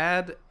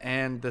dad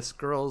and this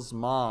girl's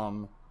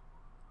mom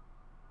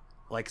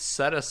like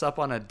set us up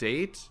on a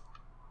date,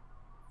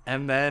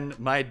 and then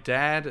my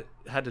dad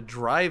had to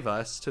drive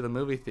us to the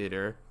movie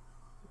theater.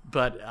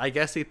 But I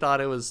guess he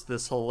thought it was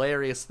this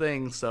hilarious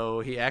thing, so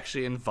he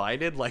actually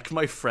invited like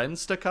my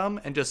friends to come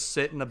and just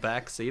sit in the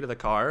back seat of the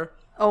car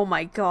Oh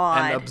my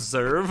god. and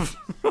observe.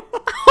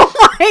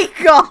 Oh my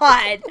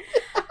god.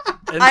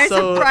 And I'm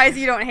so surprised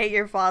you don't hate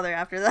your father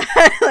after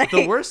that. Like,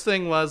 the worst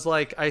thing was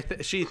like I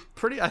think she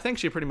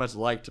pretty much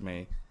liked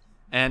me,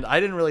 and I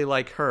didn't really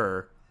like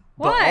her.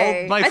 But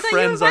Why? all my I thought you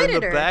friends are in the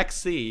invited her. back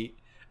seat.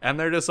 And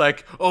they're just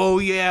like, oh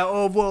yeah,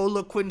 oh whoa,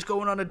 look, Quinn's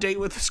going on a date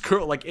with this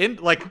girl, like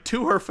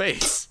to her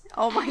face,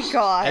 oh my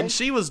god. and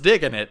she was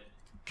digging it,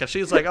 cause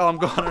she's like, oh, I'm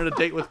going on a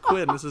date with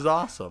Quinn. This is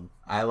awesome.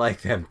 I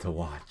like them to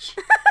watch.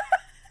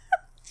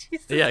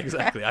 Jesus Yeah,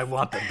 exactly. I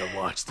want them to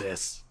watch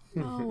this.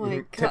 Christ. Oh my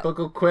god.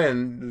 Typical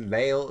Quinn.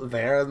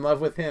 They're in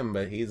love with him,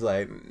 but he's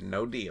like,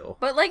 no deal.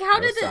 But like, how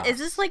No did it? sauce. Is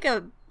this like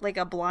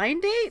a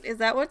blind date? Is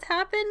that what's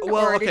happened?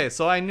 Well, Or okay,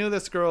 so I knew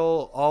this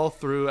girl all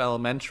through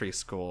elementary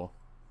school,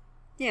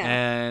 Yeah.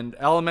 and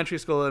elementary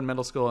school and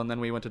middle school, and then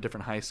we went to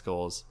different high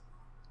schools.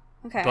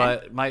 Okay.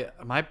 But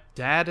my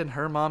dad and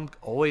her mom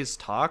always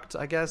talked,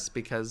 I guess,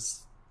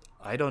 because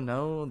I don't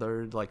know,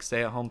 they're like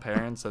stay-at-home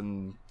parents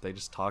and they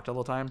just talked all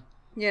the time.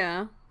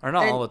 Yeah. Or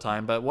not And- all the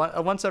time, but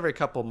once every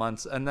couple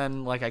months. And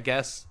then, like, I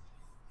guess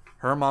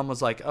her mom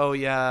was like, oh,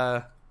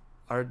 yeah,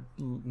 our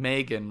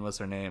Megan was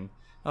her name.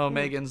 Oh,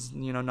 Megan's,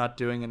 not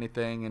doing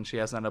anything, and she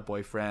hasn't had a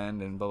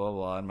boyfriend, and blah, blah,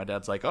 blah. And my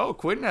dad's like, oh,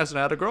 Quinn hasn't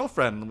had a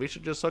girlfriend. We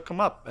should just hook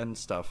him up and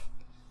stuff.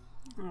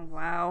 Oh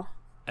wow.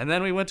 And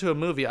then we went to a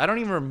movie. I don't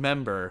even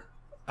remember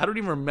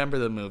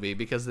the movie,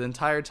 because the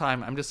entire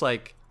time I'm just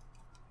like,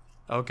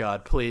 oh,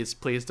 God, please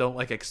don't,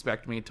 like,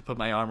 expect me to put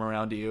my arm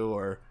around you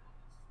or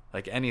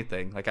like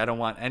anything. Like, I don't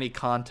want any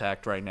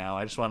contact right now.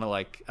 I just want to,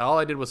 like, all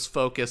I did was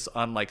focus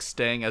on like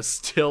staying as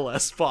still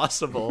as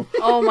possible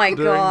Oh my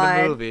during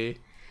god. the movie.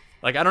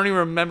 Like, I don't even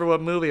remember what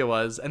movie it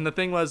was. And the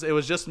thing was, it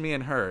was just me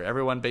and her.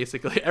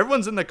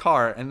 Everyone's in the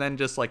car, and then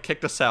just like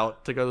kicked us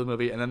out to go to the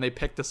movie, and then they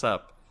picked us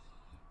up.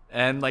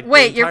 And like, the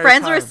Wait, your entire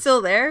friends were time-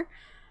 still there?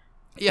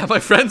 Yeah, my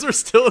friends were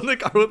still in the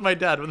car with my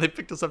dad when they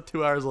picked us up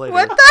 2 hours later.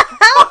 What the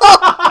hell?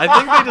 I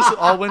think they just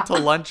all went to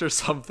lunch or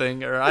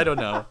something, or I don't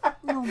know.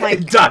 Oh my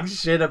god. Talk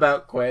shit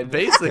about Quinn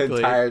Basically. the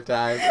entire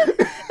time.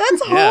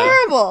 That's Yeah.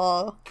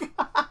 horrible.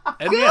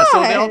 And yeah,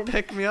 so they all God.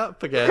 picked me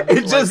up again.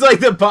 It's just like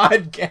the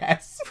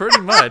podcast.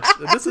 Pretty much.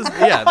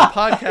 The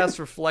podcast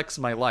reflects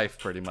my life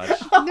pretty much.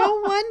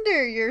 No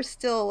wonder you're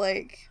still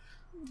like,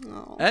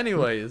 oh,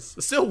 Anyways,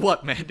 still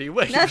what, Mandy?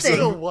 Wait, Nothing.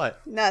 still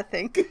what?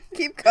 nothing.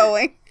 Keep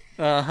going.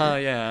 Uh-huh,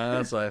 yeah,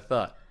 that's what I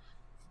thought.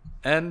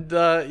 And,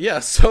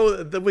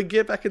 so we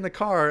get back in the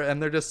car,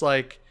 and they're just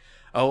like,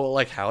 oh,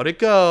 like, how'd it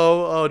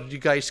go? Oh, did you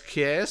guys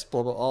kiss?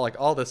 Blah, blah,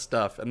 all this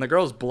stuff. And the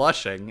girl's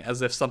blushing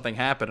as if something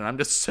happened, and I'm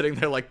just sitting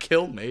there like,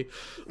 kill me.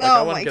 Like, I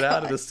Oh want my to get out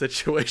of God. this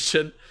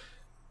situation.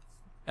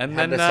 And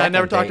How'd then the I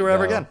never second talked to her date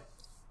ever go? again.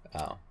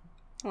 Oh,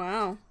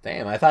 Wow.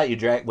 damn! I thought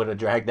you would have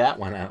dragged that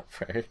one out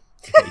for a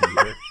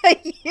year. A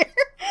year?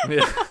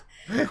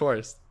 Yeah, of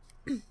course.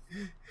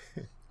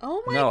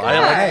 Oh my No,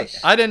 gosh.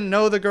 I didn't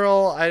know the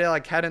girl. I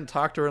like hadn't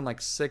talked to her in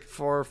like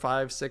 4,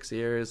 5, 6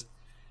 years,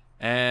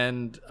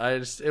 and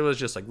it was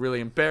just like really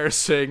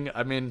embarrassing.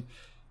 I mean,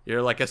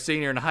 you're like a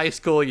senior in high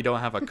school. You don't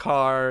have a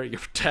car.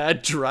 Your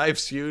dad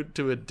drives you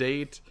to a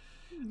date,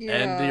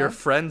 and your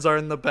friends are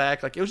in the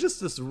back. Like, it was just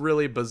this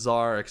really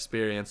bizarre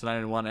experience, and I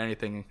didn't want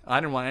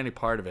any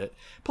part of it.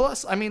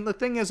 Plus, I mean, the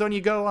thing is, when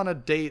you go on a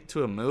date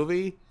to a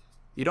movie,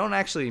 you don't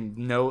actually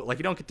know. Like,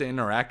 you don't get to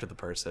interact with the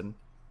person.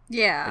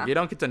 Yeah. Like, you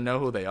don't get to know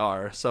who they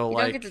are. So You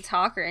like, don't get to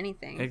talk or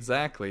anything.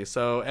 exactly.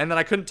 So, and then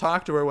I couldn't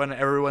talk to her when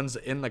everyone's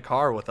in the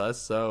car with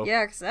us. So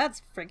Yeah, because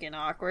that's freaking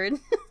awkward.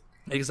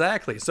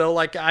 exactly. So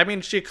like, I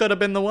mean, she could have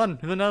been the one.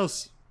 Who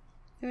knows?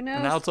 Who knows?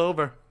 And now it's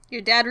over.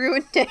 Your dad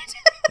ruined it.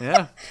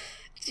 Yeah.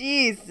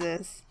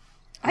 Jesus.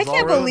 I It's all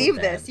can't ruined, believe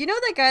Dad. this. You know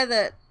that guy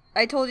that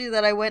I told you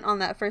that I went on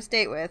that first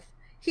date with?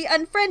 He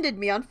unfriended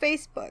me on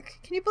Facebook.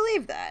 Can you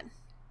believe that?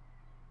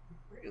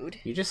 Rude.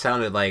 You just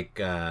sounded like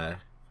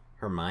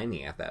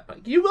Hermione at that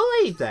point. You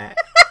believe that?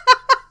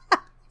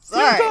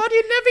 Sorry.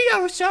 Guardian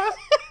Leviosa.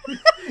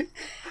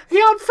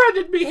 He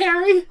unfriended me,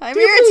 Harry. I'm Do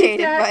you believe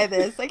irritated that? by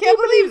this. I can't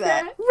believe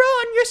that.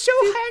 Ron, you're so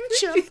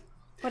handsome.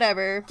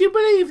 Whatever. Do you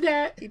believe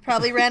that? He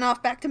probably ran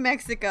off back to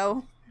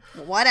Mexico.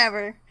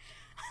 Whatever.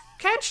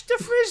 Catch the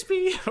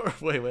frisbee. Or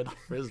wait, not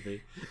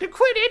frisbee. The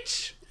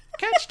Quidditch.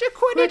 Catch the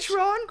Quidditch,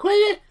 Ron.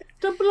 Quidditch.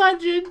 The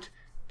bludgeoned.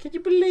 Can you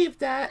believe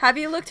that? Have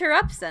you looked her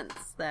up since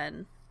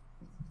then?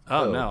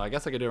 Oh, Oh. no, I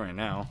guess I could do it right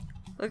now.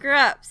 Look her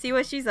up. See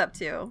what she's up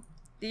to.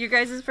 Your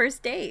guys'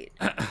 first date.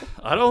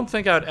 I don't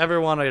think I would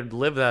ever want to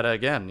live that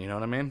again, you know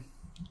what I mean?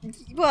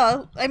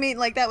 Well, I mean,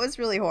 like, that was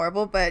really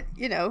horrible, but,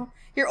 you know,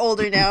 you're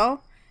older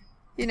now.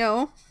 You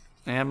know?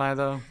 Am I,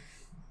 though?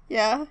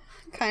 Yeah,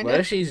 kind What of.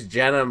 if she's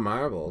Jenna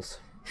Marbles?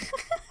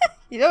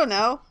 You don't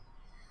know.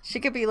 She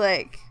could be,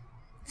 like,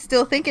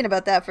 still thinking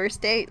about that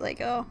first date.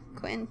 Like, oh,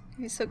 Quinn,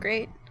 he's so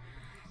great.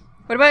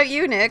 What about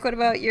you, Nick? What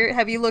about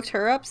have you looked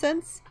her up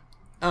since?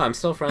 Oh, I'm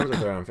still friends with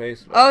her on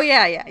Facebook. Oh,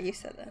 yeah, you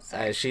said that.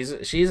 Sorry.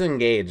 She's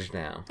engaged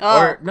now. Oh.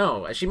 Or,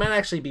 no, she might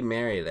actually be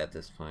married at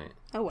this point.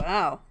 Oh,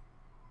 wow.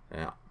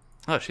 Yeah.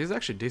 Oh, she's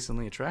actually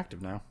decently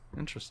attractive now.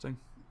 Interesting.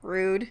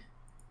 Rude.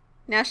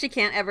 Now she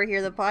can't ever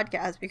hear the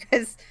podcast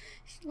because,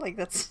 like,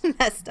 that's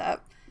messed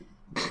up.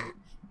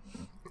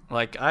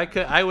 Like,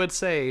 I would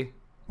say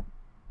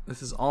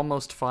this is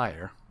almost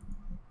fire.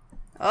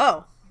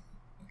 Oh,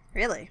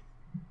 really?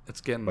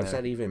 It's getting What's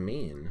there. that even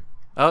mean?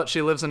 Oh,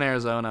 she lives in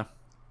Arizona.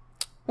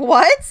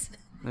 What?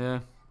 Yeah.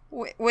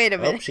 Wait a Oh,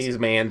 minute. she's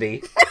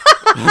Mandy.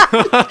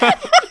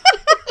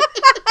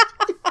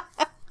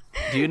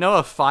 Do you know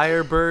a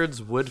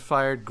Firebird's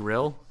wood-fired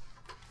grill?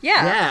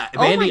 Yeah. Yeah,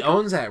 Oh Mandy my God.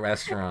 owns that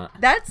restaurant.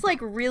 That's, like,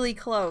 really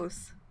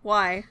close.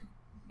 Why?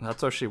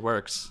 That's where she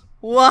works.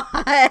 What?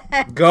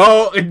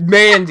 Go,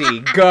 Mandy,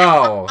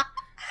 go.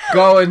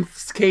 Go and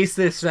case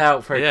this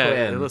out for Yeah,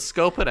 Quinn. let's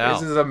scope it out.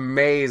 This is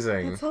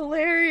amazing. It's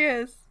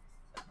hilarious.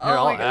 Here, Oh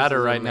I'll my God. add her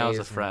This is right now as a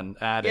amazing. friend.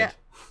 Added. Yeah.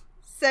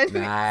 Send me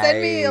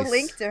a Nice.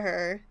 link to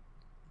her.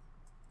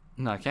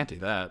 No, I can't do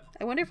that.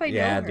 I wonder if I know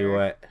Yeah, her. do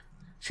it.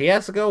 She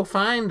has to go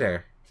find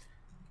her.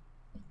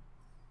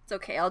 It's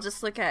okay. I'll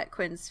just look at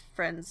Quinn's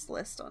friends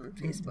list on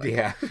Facebook.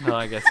 Yeah. No,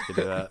 I guess you could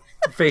do that.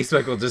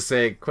 Facebook will just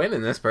say, Quinn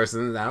and this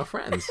person is now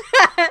friends.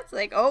 It's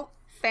like, oh,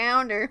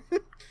 found her.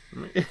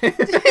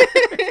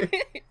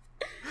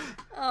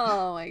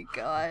 Oh my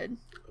God.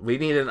 We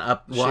need an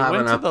She we'll have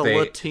went an to the update.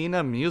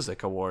 Latina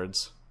Music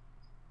Awards.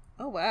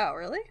 Oh wow,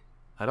 really?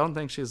 I don't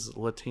think she's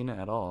Latina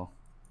at all.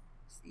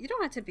 You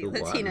don't have to be Who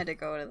won? Latina to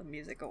go to the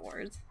music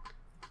awards.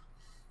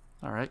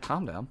 All right,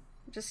 calm down.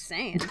 I'm just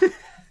saying.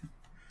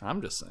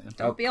 I'm just saying.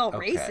 Don't be all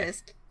Okay.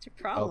 racist. It's your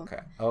problem.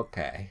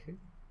 Okay.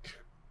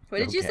 What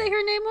did you Okay. say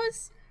her name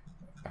was?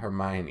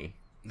 Hermione.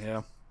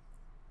 Yeah.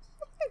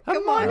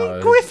 Come on. No,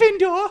 it was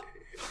Gryffindor.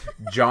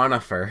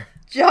 Jonifer.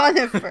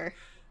 Jennifer.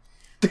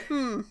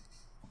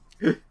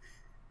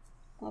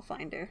 I'll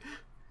find her.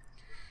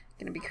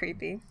 Gonna be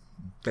creepy.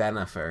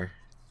 Benifer.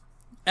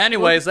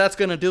 Anyways, that's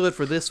going to do it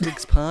for this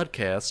week's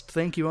podcast.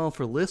 Thank you all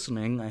for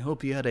listening. I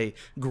hope you had a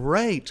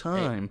great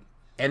time.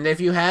 And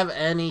if you have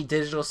any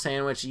Digital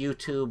Sandwich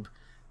YouTube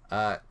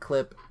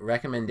clip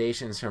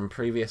recommendations from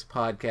previous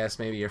podcasts,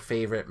 maybe your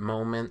favorite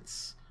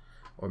moments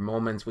or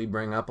moments we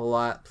bring up a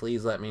lot,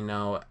 please let me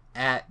know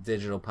at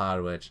Digital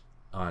Podwitch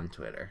on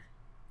Twitter.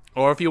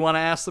 Or if you want to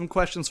ask some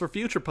questions for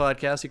future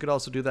podcasts, you could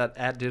also do that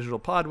at Digital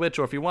Podwitch.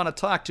 Or if you want to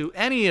talk to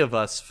any of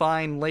us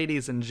fine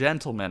ladies and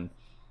gentlemen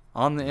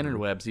on the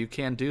interwebs, you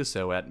can do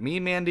so at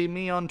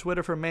me on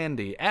Twitter for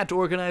Mandy, at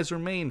Organizer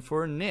Main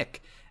for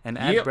Nick, and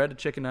at Yep.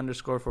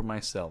 breadedchicken_ for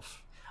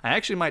myself. I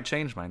actually might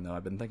change mine, though.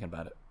 I've been thinking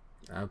about it.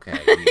 Okay,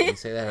 you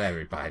say that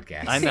every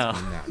podcast. I know.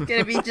 No.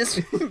 Gonna be just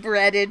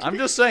breaded. I'm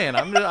just saying,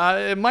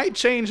 it might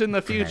change in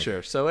the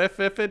future. So if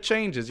it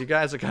changes, you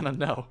guys are going to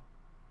know.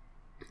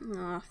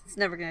 Oh, it's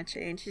never gonna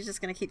change. He's just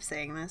gonna keep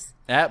saying this.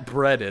 At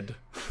breaded.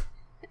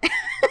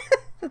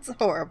 That's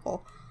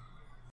horrible.